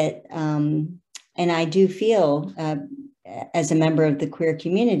that, and I do feel, as a member of the queer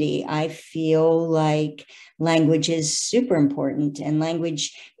community, I feel like language is super important, and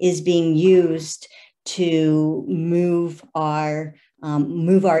language is being used to move our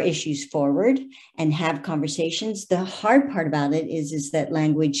issues forward and have conversations. The hard part about it is that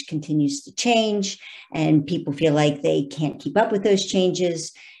language continues to change, and people feel like they can't keep up with those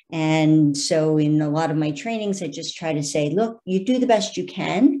changes. And so in a lot of my trainings, I just try to say, look, you do the best you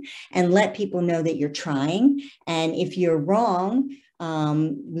can and let people know that you're trying. And if you're wrong,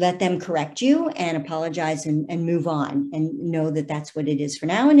 let them correct you and apologize and move on, and know that that's what it is for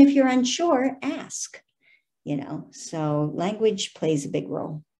now. And if you're unsure, ask, so language plays a big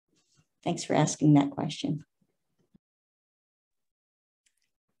role. Thanks for asking that question.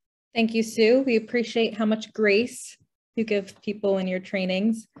 Thank you, Sue. We appreciate how much grace you give people in your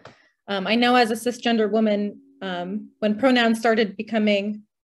trainings. I know as a cisgender woman, when pronouns started becoming,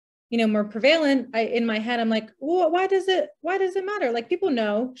 more prevalent, in my head, I'm like, well, why does it matter? Like, people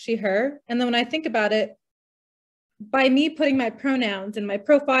know she, her. And then when I think about it, by me putting my pronouns in my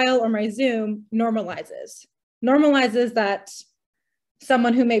profile or my Zoom normalizes that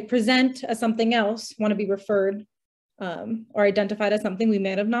someone who may present as something else want to be referred or identified as something we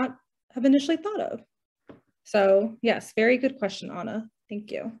may not have initially thought of. So yes, very good question, Anna.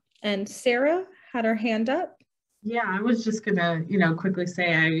 Thank you. And Sarah had her hand up. Yeah, I was just gonna, quickly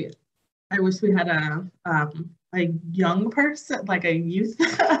say, I wish we had a young person, like a youth,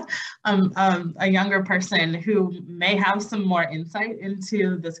 a younger person who may have some more insight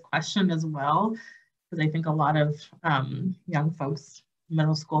into this question as well, because I think a lot of young folks,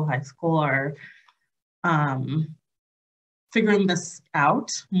 middle school, high school, are figuring this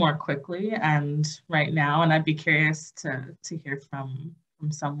out more quickly and right now, and I'd be curious to hear from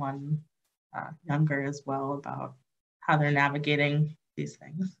from someone younger as well about how they're navigating these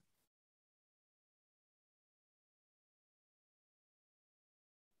things.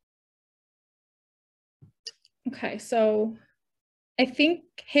 Okay, so I think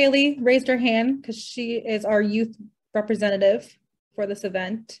Haley raised her hand because she is our youth representative for this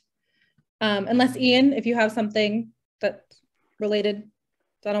event. Unless Ian, if you have something that's related,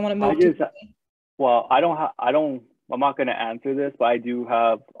 so I don't want to move. I'm not going to answer this, but I do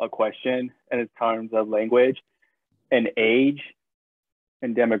have a question in terms of language and age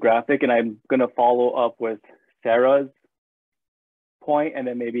and demographic, and I'm going to follow up with Sarah's point, and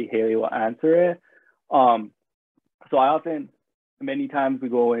then maybe Haley will answer it. So many times we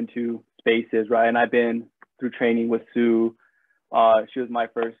go into spaces, right? And I've been through training with Sue. She was my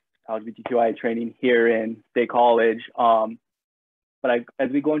first LGBTQI training here in State College. But as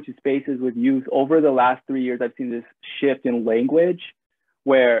we go into spaces with youth, over the last 3 years, I've seen this shift in language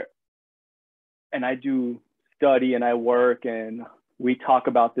where, and I do study and I work and we talk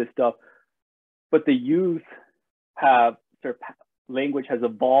about this stuff, but the youth language has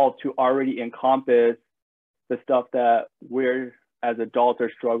evolved to already encompass the stuff that we're as adults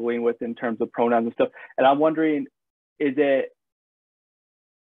are struggling with in terms of pronouns and stuff. And I'm wondering, is it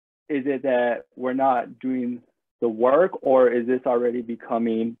that we're not doing the work, or is this already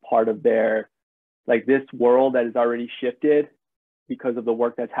becoming part of their, like this world that is already shifted because of the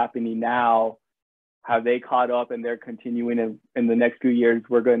work that's happening now? Have they caught up and they're continuing in the next few years?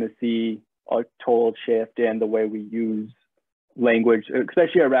 We're going to see a total shift in the way we use language,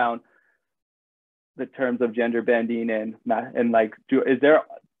 especially around the terms of gender bending and like, to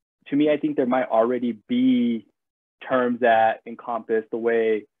me, I think there might already be terms that encompass the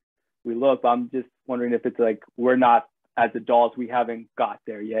way we look, but I'm just wondering if it's like we're not, as adults, we haven't got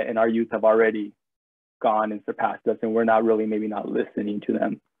there yet, and our youth have already gone and surpassed us, and we're not really maybe not listening to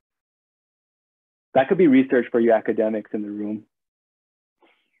them. That could be research for you academics in the room.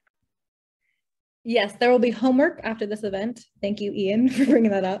 Yes, there will be homework after this event. Thank you, Ian, for bringing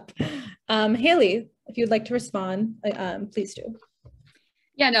that up. Haley, if you'd like to respond, please do.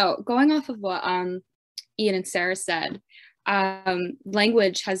 Yeah, no, going off of what Ian and Sarah said,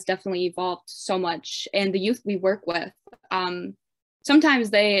 language has definitely evolved so much, and the youth we work with, sometimes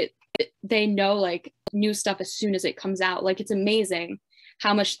they know like new stuff as soon as it comes out. Like, it's amazing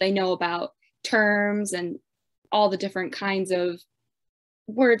how much they know about terms and all the different kinds of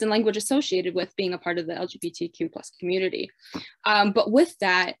words and language associated with being a part of the LGBTQ+ community. But with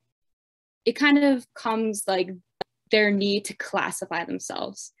that, it kind of comes like their need to classify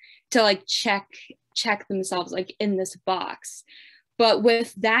themselves, to like check themselves like in this box. But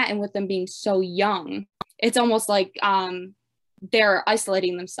with that, and with them being so young, it's almost like they're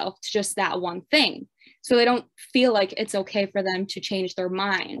isolating themselves to just that one thing. So they don't feel like it's okay for them to change their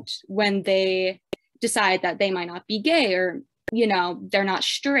mind when they decide that they might not be gay, or, you know, they're not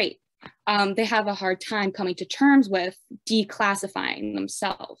straight. They have a hard time coming to terms with declassifying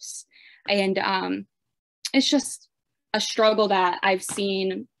themselves. And it's just a struggle that I've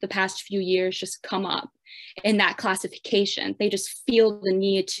seen the past few years just come up in that classification. They just feel the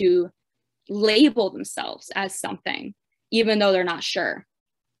need to label themselves as something, even though they're not sure.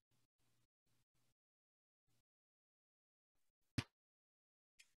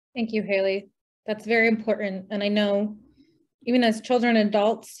 Thank you, Haley. That's very important. And I know even as children and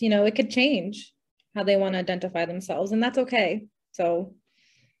adults, you know, it could change how they want to identify themselves, and that's okay. So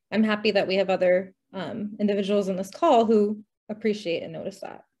I'm happy that we have other individuals in this call who appreciate and notice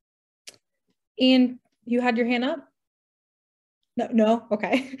that. Ian, you had your hand up? No?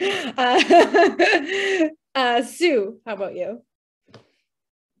 Okay. Sue, how about you?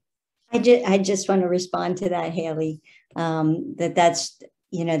 I just want to respond to that, Haley, that's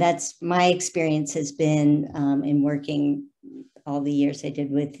my experience has been in working all the years I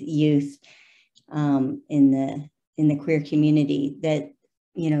did with youth in the queer community, that,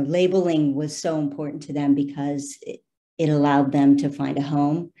 you know, labeling was so important to them because it allowed them to find a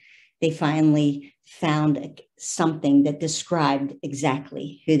home. They finally found something that described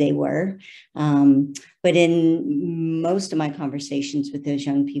exactly who they were. But in most of my conversations with those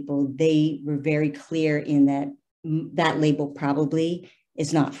young people, they were very clear in that label probably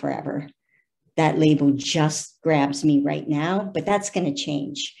is not forever. That label just grabs me right now, but that's going to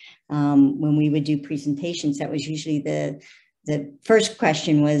change. When we would do presentations, that was usually the first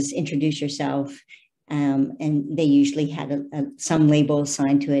question was introduce yourself. And they usually had some label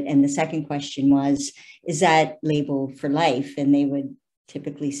assigned to it. And the second question was, is that label for life? And they would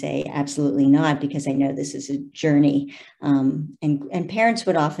typically say, absolutely not, because I know this is a journey. And parents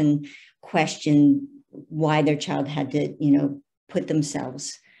would often question why their child had to, you know, put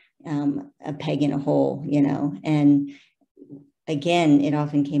themselves a peg in a hole, you know. And again, it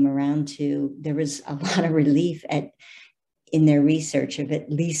often came around to, there was a lot of relief in their research of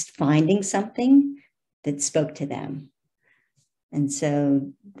at least finding something that spoke to them. And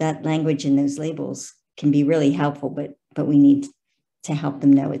so that language in those labels can be really helpful, but we need to help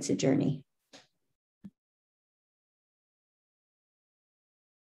them know it's a journey.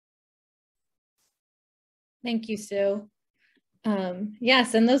 Thank you, Sue.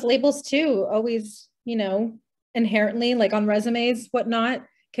 Yes, and those labels too, always, you know, inherently, like on resumes, whatnot,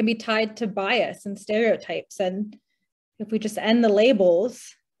 can be tied to bias and stereotypes. And if we just end the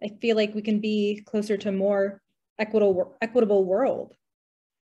labels, I feel like we can be closer to a more equitable world.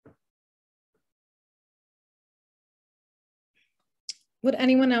 Would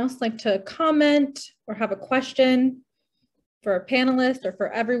anyone else like to comment or have a question for a panelist or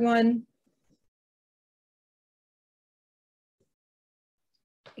for everyone?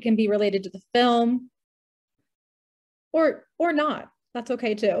 It can be related to the film or not. That's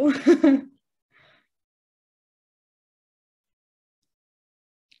okay too.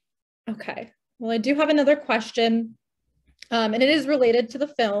 Okay, well, I do have another question, and it is related to the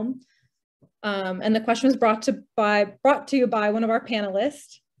film. And the question was brought to you by one of our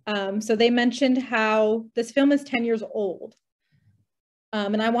panelists. So they mentioned how this film is 10 years old.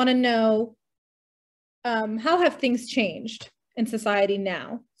 And I want to know, how have things changed in society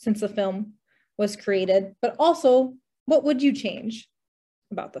now since the film was created, but also what would you change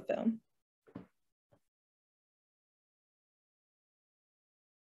about the film?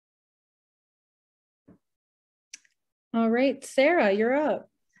 All right, Sarah, you're up.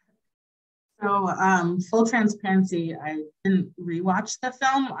 So full transparency, I didn't rewatch the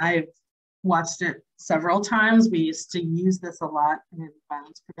film. I've watched it several times. We used to use this a lot in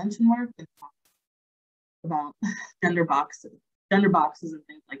violence prevention work and talk about gender boxes and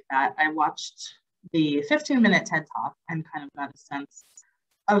things like that. I watched the 15-minute TED Talk and kind of got a sense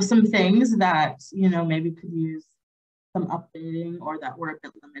of some things that, you know, maybe could use some updating or that were a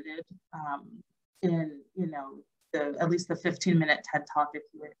bit limited in, you know, at least the 15-minute TED Talk, if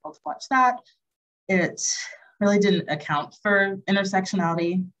you were able to watch that. It really didn't account for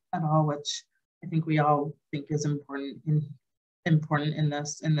intersectionality at all, which I think we all think is important in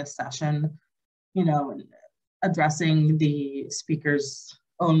this session. You know, addressing the speaker's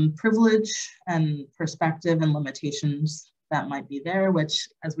own privilege and perspective and limitations that might be there, which,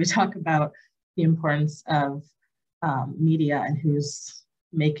 as we talk about the importance of media and who's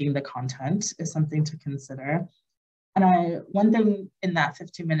making the content, is something to consider. And one thing in that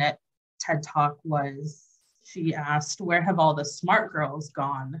 15-minute TED Talk was, she asked, where have all the smart girls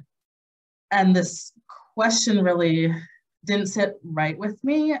gone? And this question really didn't sit right with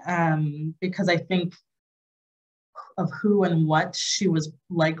me, because I think of who and what she was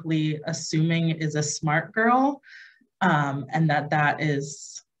likely assuming is a smart girl, and that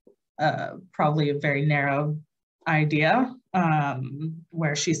is probably a very narrow idea,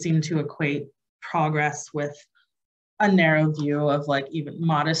 where she seemed to equate progress with a narrow view of like even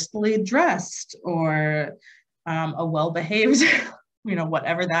modestly dressed or a well-behaved, you know,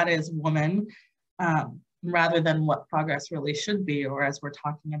 whatever that is, woman, rather than what progress really should be, or as we're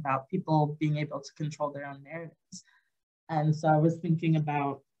talking about people being able to control their own narratives. And so I was thinking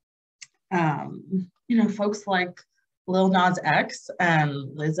about, you know, folks like Lil Nas X and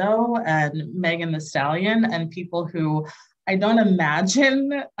Lizzo and Megan Thee Stallion, and people who I don't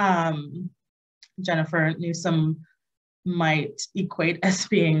imagine Jennifer Newsom might equate as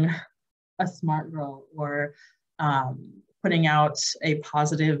being a smart girl or putting out a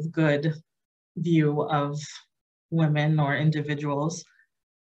positive, good view of women or individuals.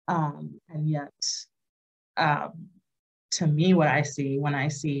 And yet, to me, what I see when I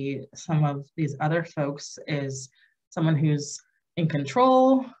see some of these other folks is someone who's in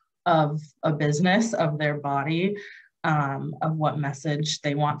control of a business, of their body, of what message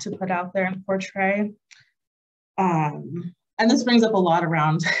they want to put out there and portray. And this brings up a lot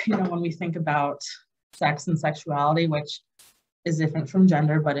around, you know, when we think about sex and sexuality, which is different from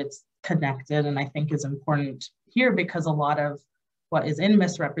gender, but it's connected, and I think is important here because a lot of what is in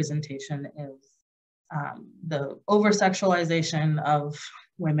misrepresentation is the over-sexualization of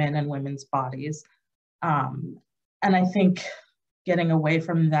women and women's bodies. And I think getting away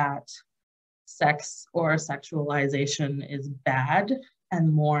from that sex or sexualization is bad,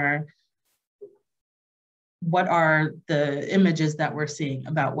 and more, what are the images that we're seeing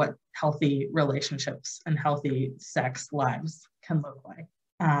about what healthy relationships and healthy sex lives can look like?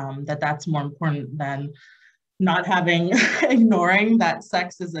 That's more important than not ignoring that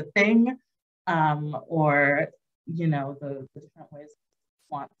sex is a thing, or you know, the different ways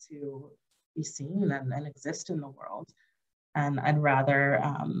we want to be seen and exist in the world. And I'd rather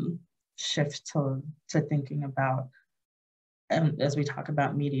shift to thinking about, as we talk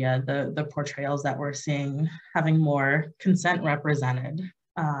about media, the portrayals that we're seeing, having more consent represented,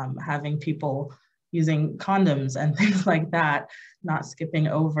 having people using condoms and things like that, not skipping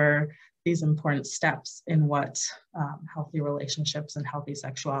over these important steps in what healthy relationships and healthy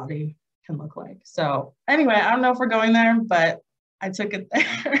sexuality can look like. So anyway, I don't know if we're going there, but I took it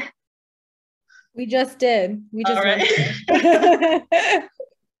there. We just did. We just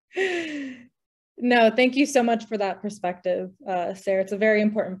No, thank you so much for that perspective, Sarah. It's a very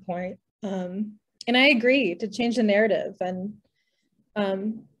important point. And I agree to change the narrative. And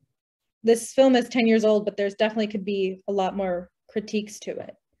this film is 10 years old, but there's definitely could be a lot more critiques to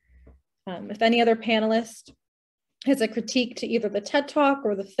it. If any other panelist has a critique to either the TED Talk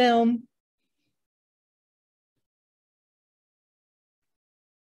or the film.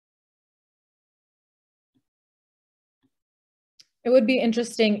 It would be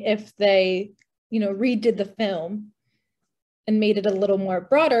interesting if they, you know, redid the film and made it a little more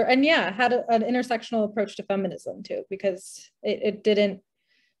broader, and yeah, had an intersectional approach to feminism too, because it didn't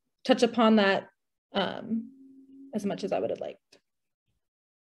touch upon that as much as I would have liked.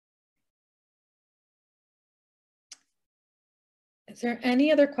 Is there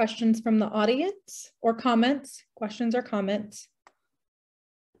any other questions from the audience or comments? Questions or comments?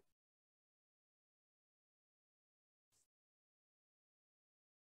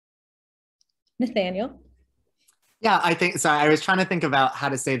 Nathaniel? Yeah, I think, sorry, I was trying to think about how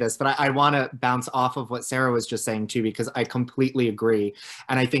to say this, but I want to bounce off of what Sarah was just saying too, because I completely agree.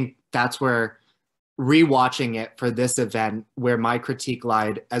 And I think that's where rewatching it for this event, where my critique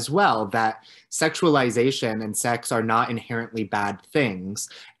lied as well, that sexualization and sex are not inherently bad things.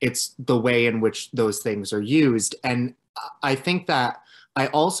 It's the way in which those things are used. And I think that I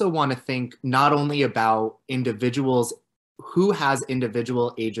also want to think not only about individuals, who has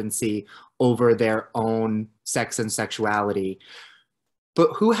individual agency over their own sex and sexuality,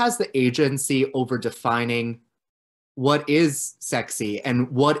 but who has the agency over defining what is sexy and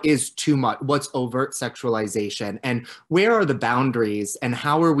what is too much, what's overt sexualization, and where are the boundaries, and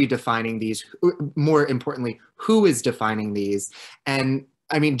how are we defining these? More importantly, who is defining these? And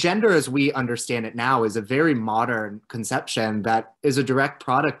I mean, gender as we understand it now is a very modern conception that is a direct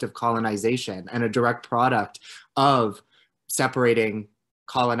product of colonization and a direct product of separating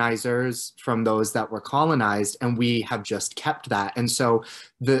colonizers from those that were colonized, and we have just kept that. And so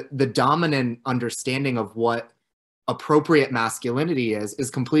the dominant understanding of what appropriate masculinity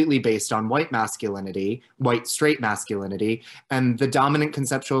is completely based on white masculinity, white straight masculinity, and the dominant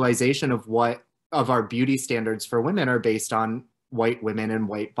conceptualization of our beauty standards for women are based on white women and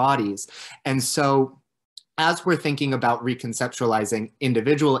white bodies. And so as we're thinking about reconceptualizing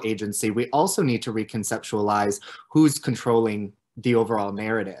individual agency, we also need to reconceptualize who's controlling the overall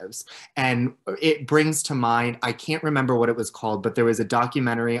narratives. And it brings to mind, I can't remember what it was called, but there was a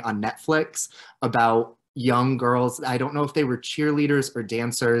documentary on Netflix about young girls. I don't know if they were cheerleaders or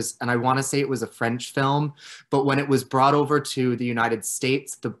dancers, and I want to say it was a French film, but when it was brought over to the United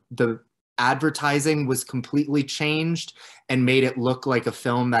States, the advertising was completely changed and made it look like a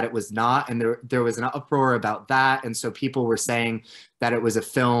film that it was not. And there was an uproar about that. And so people were saying that it was a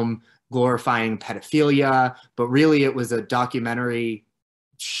film glorifying pedophilia, but really it was a documentary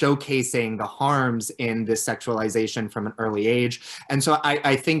showcasing the harms in this sexualization from an early age. And so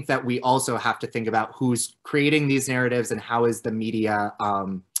I think that we also have to think about who's creating these narratives and how is the media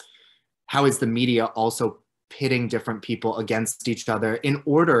also pitting different people against each other in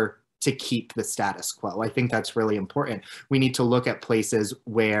order to keep the status quo. I think that's really important. We need to look at places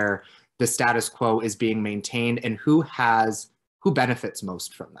where the status quo is being maintained and who benefits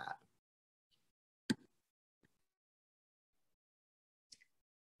most from that.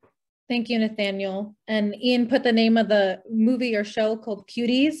 Thank you, Nathaniel. And Ian put the name of the movie or show called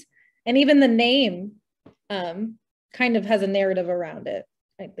Cuties, and even the name kind of has a narrative around it.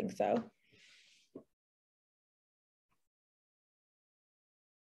 I think so.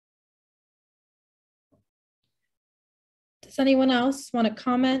 Does anyone else want to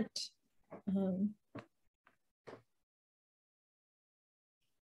comment?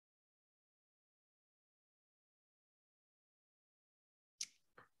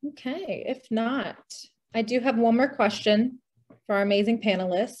 Okay, if not, I do have one more question for our amazing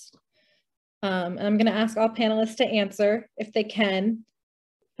panelists. And I'm going to ask all panelists to answer, if they can,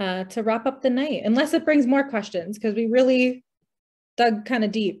 to wrap up the night, unless it brings more questions, because we really dug kind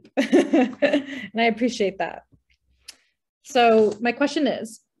of deep. And I appreciate that. So my question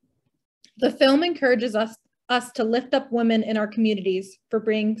is, the film encourages us us to lift up women in our communities for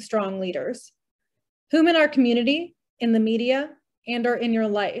being strong leaders? Whom in our community, in the media, and or in your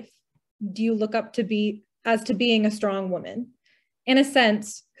life do you look up to be as to being a strong woman? In a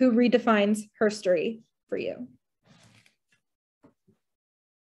sense, who redefines herstory for you?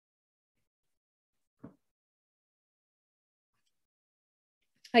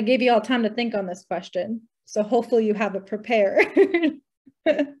 I gave you all time to think on this question, so hopefully you have it prepared.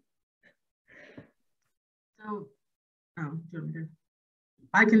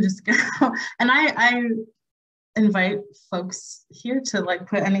 I can just go. And I invite folks here to like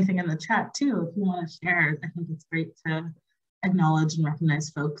put anything in the chat too, if you want to share. I think it's great to acknowledge and recognize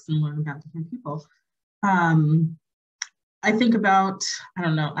folks and learn about different people. I think about, I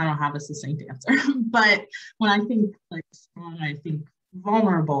don't know, I don't have a succinct answer, but when I think like strong, I think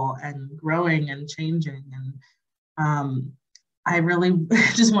vulnerable and growing and changing. And I really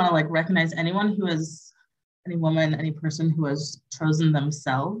just want to like recognize anyone who has, any woman, any person who has chosen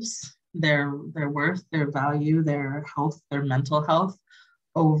themselves, their worth, their value, their health, their mental health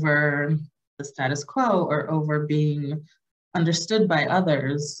over the status quo or over being understood by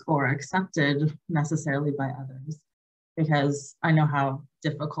others or accepted necessarily by others. Because I know how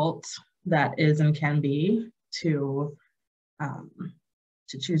difficult that is and can be to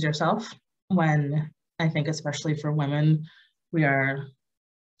choose yourself when, I think especially for women, we are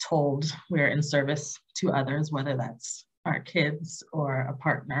told we are in service to others, whether that's our kids or a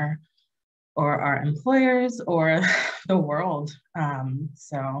partner or our employers or the world.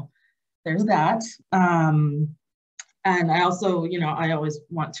 So there's that. And I also, you know, I always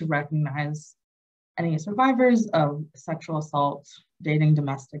want to recognize any survivors of sexual assault, dating,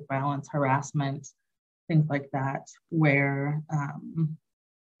 domestic violence, harassment, things like that, where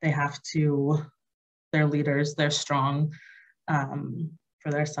they have to, they're leaders, they're strong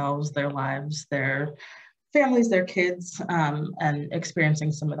for themselves, their lives, their families, their kids, and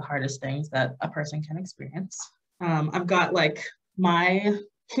experiencing some of the hardest things that a person can experience. I've got like my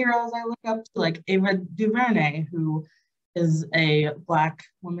heroes I look up to, like Ava DuVernay, who is a Black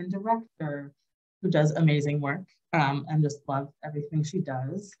woman director who does amazing work, and just love everything she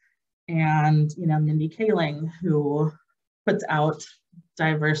does. And, you know, Mindy Kaling, who puts out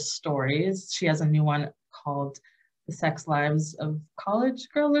diverse stories. She has a new one called The Sex Lives of College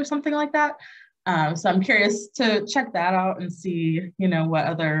Girls or something like that. So I'm curious to check that out and see, you know, what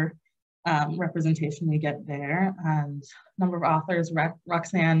other representation we get there. And a number of authors,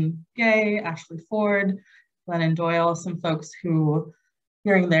 Roxane Gay, Ashley Ford, Glennon Doyle, some folks who,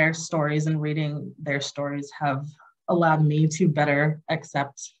 hearing their stories and reading their stories have allowed me to better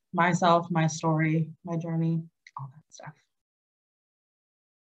accept myself, my story, my journey, all that stuff.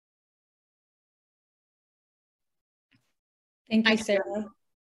 Thank you, Sarah.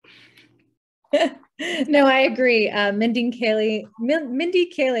 No, I agree. Mindy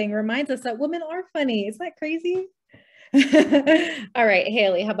Kaling reminds us that women are funny. Isn't that crazy? All right,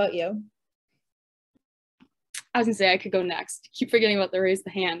 Haley, how about you? I was gonna say I could go next. Keep forgetting about the raise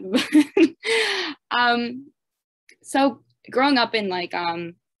the hand. So growing up in like,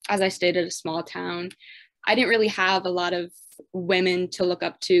 as I stated, a small town, I didn't really have a lot of women to look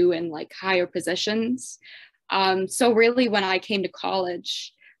up to in like higher positions. So really when I came to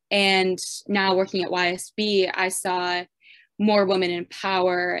college and now working at YSB, I saw more women in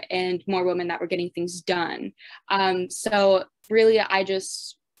power and more women that were getting things done. So really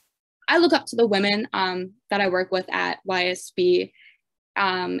I look up to the women that I work with at YSB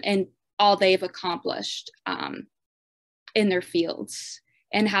and all they've accomplished in their fields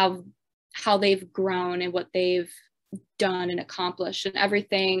and how they've grown and what they've done and accomplished and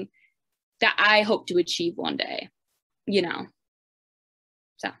everything that I hope to achieve one day, you know,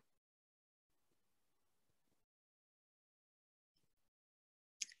 so.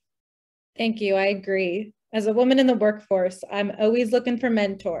 Thank you, I agree. As a woman in the workforce, I'm always looking for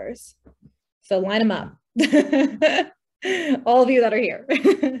mentors. So line them up. All of you that are here.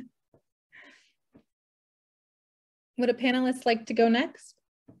 Would a panelist like to go next?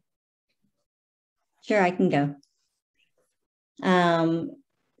 Sure, I can go.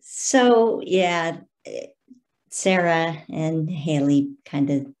 So yeah, Sarah and Haley kind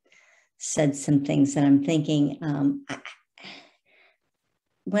of said some things that I'm thinking.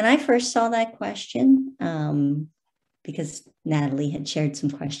 When I first saw that question, because Natalie had shared some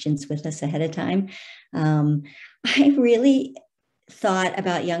questions with us ahead of time, I really thought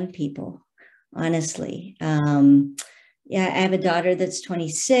about young people, honestly. Yeah, I have a daughter that's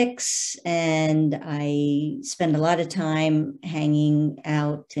 26, and I spend a lot of time hanging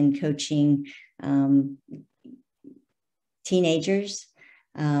out and coaching teenagers.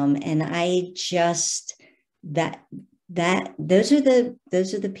 And I just those are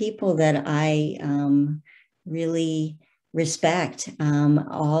the people that I really respect.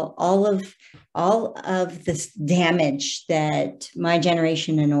 All of this damage that my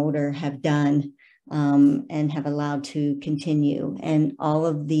generation and older have done and have allowed to continue, and all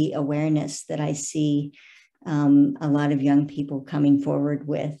of the awareness that I see a lot of young people coming forward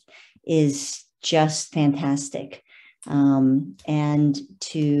with is just fantastic. And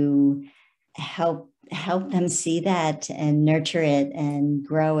to help them see that and nurture it and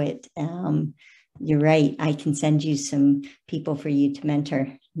grow it. You're right. I can send you some people for you to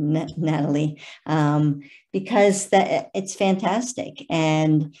mentor, Natalie, because it's fantastic.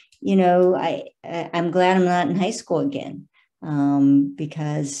 And, you know, I'm glad I'm not in high school again,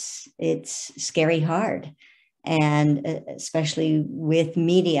 because it's scary hard. And especially with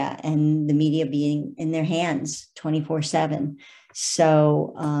media and the media being in their hands 24/7.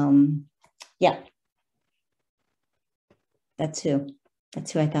 So yeah, that's who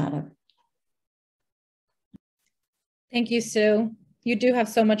I thought of. Thank you, Sue. You do have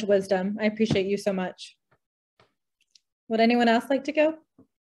so much wisdom. I appreciate you so much. Would anyone else like to go?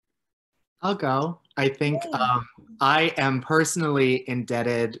 I'll go. I think I am personally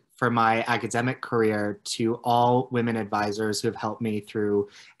indebted for my academic career to all women advisors who have helped me through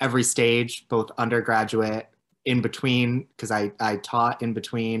every stage, both undergraduate, in between, because I taught in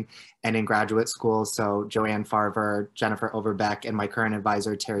between and in graduate school. So Joanne Farver, Jennifer Overbeck, and my current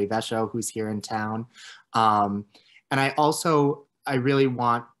advisor, Terry Vesho, who's here in town. And I really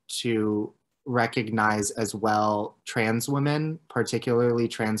want to recognize as well trans women, particularly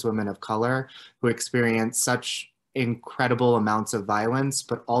trans women of color, who experience such incredible amounts of violence,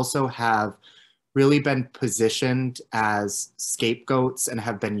 but also have really been positioned as scapegoats and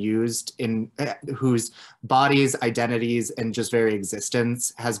have been used in whose bodies, identities, and just very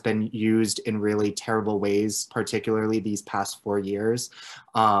existence has been used in really terrible ways, particularly these past 4 years,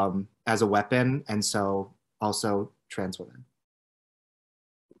 as a weapon. And so also trans women.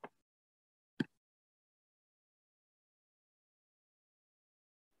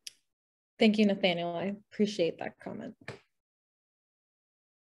 Thank you, Nathaniel. I appreciate that comment.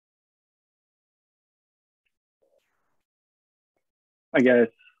 I guess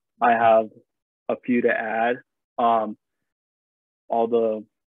I have a few to add. All the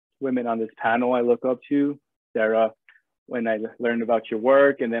women on this panel I look up to. Sarah, when I learned about your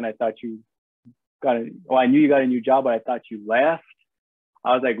work, and then I thought you I knew you got a new job, but I thought you left.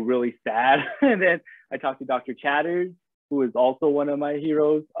 I was like really sad. And then I talked to Dr. Chatters, who is also one of my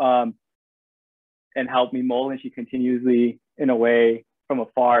heroes, and helped me mold. And she continuously, in a way, from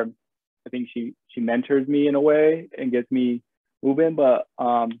afar, I think she mentors me in a way and gets me moving. But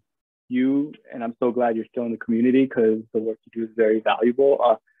you, and I'm so glad you're still in the community, because the work you do is very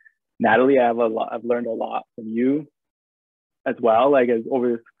valuable. Natalie, I've learned a lot from you as well, like as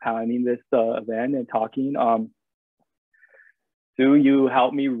over planning this event and talking. Sue, you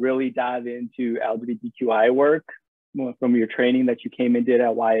helped me really dive into LGBTQI work from your training that you came and did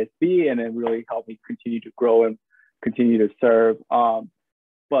at YSB, and it really helped me continue to grow and continue to serve.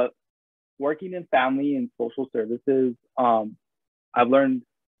 But working in family and social services, I've learned,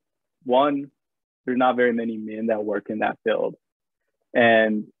 one, there's not very many men that work in that field.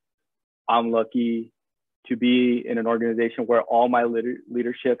 And I'm lucky to be in an organization where all my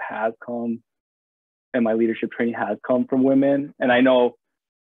leadership has come, and my leadership training has come from women. And I know,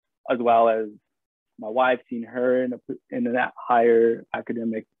 as well as my wife, seeing her in that higher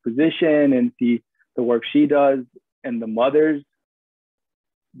academic position and see the work she does, and the mothers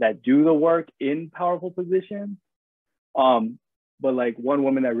that do the work in powerful positions. But like one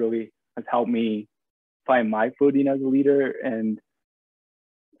woman that really has helped me find my footing as a leader and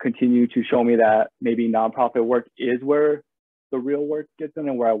continue to show me that maybe nonprofit work is where the real work gets done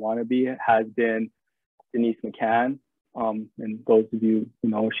and where I want to be, has been Denise McCann. And those of you who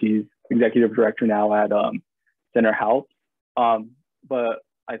know, she's executive director now at Center Health. But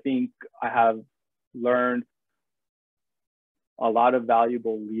I think I have learned a lot of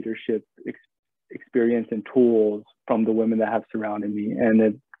valuable leadership experience and tools from the women that have surrounded me. And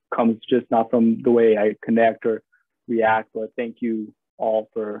it comes just not from the way I connect or react, but thank you all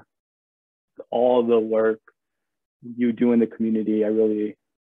for all the work you do in the community. I really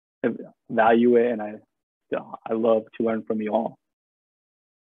value it, and I love to learn from you all.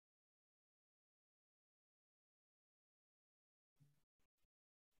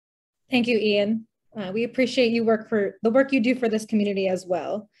 Thank you, Ian. We appreciate the work you do for this community as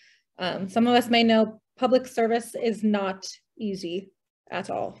well. Some of us may know public service is not easy at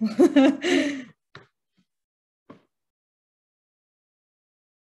all.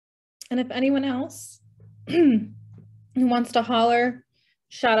 And if anyone else Who wants to holler,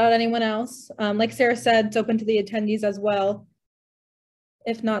 shout out anyone else? Like Sarah said, it's open to the attendees as well.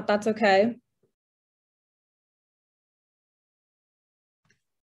 If not, that's okay.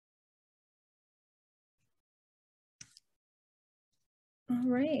 All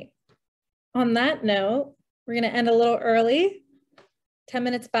right. On that note, we're going to end a little early, 10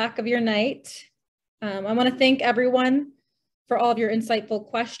 minutes back of your night. I want to thank everyone for all of your insightful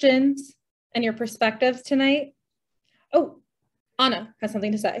questions and your perspectives tonight. Oh, Anna has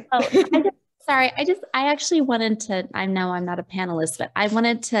something to say. Oh, I actually wanted to, I know I'm not a panelist, but I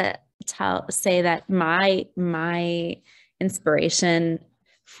wanted to say that my inspiration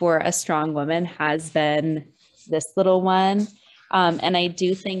for a strong woman has been this little one. And I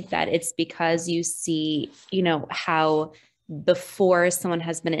do think that it's because you see, you know, how before someone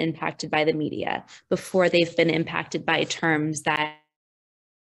has been impacted by the media, before they've been impacted by terms that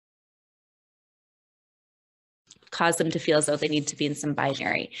cause them to feel as though they need to be in some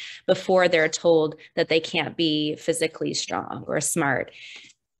binary, before they're told that they can't be physically strong or smart,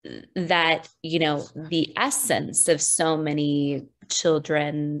 that, you know, the essence of so many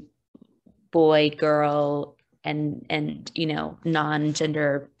children, boy, girl, and you know,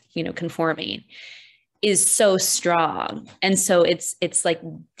 non-gender, you know, conforming, is so strong. And so it's like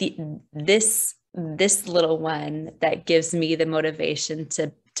this little one that gives me the motivation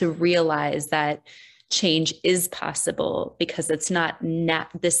to realize that change is possible, because it's not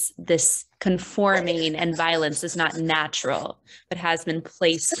this conforming and violence is not natural, but has been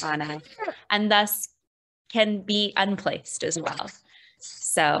placed on us, and thus can be unplaced as well.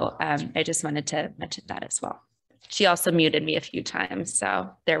 So I just wanted to mention that as well. She also muted me a few times,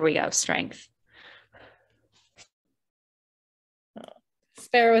 so there we go, strength.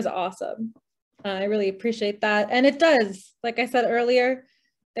 Sparrow is awesome. I really appreciate that. And it does, like I said earlier,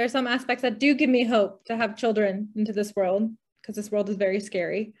 there are some aspects that do give me hope to have children into this world, because this world is very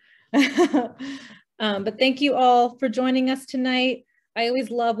scary. But thank you all for joining us tonight. I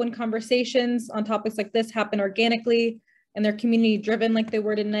always love when conversations on topics like this happen organically and they're community driven like they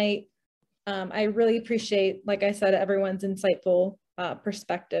were tonight. I really appreciate, like I said, everyone's insightful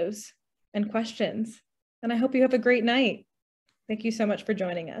perspectives and questions. And I hope you have a great night. Thank you so much for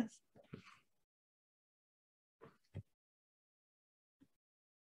joining us.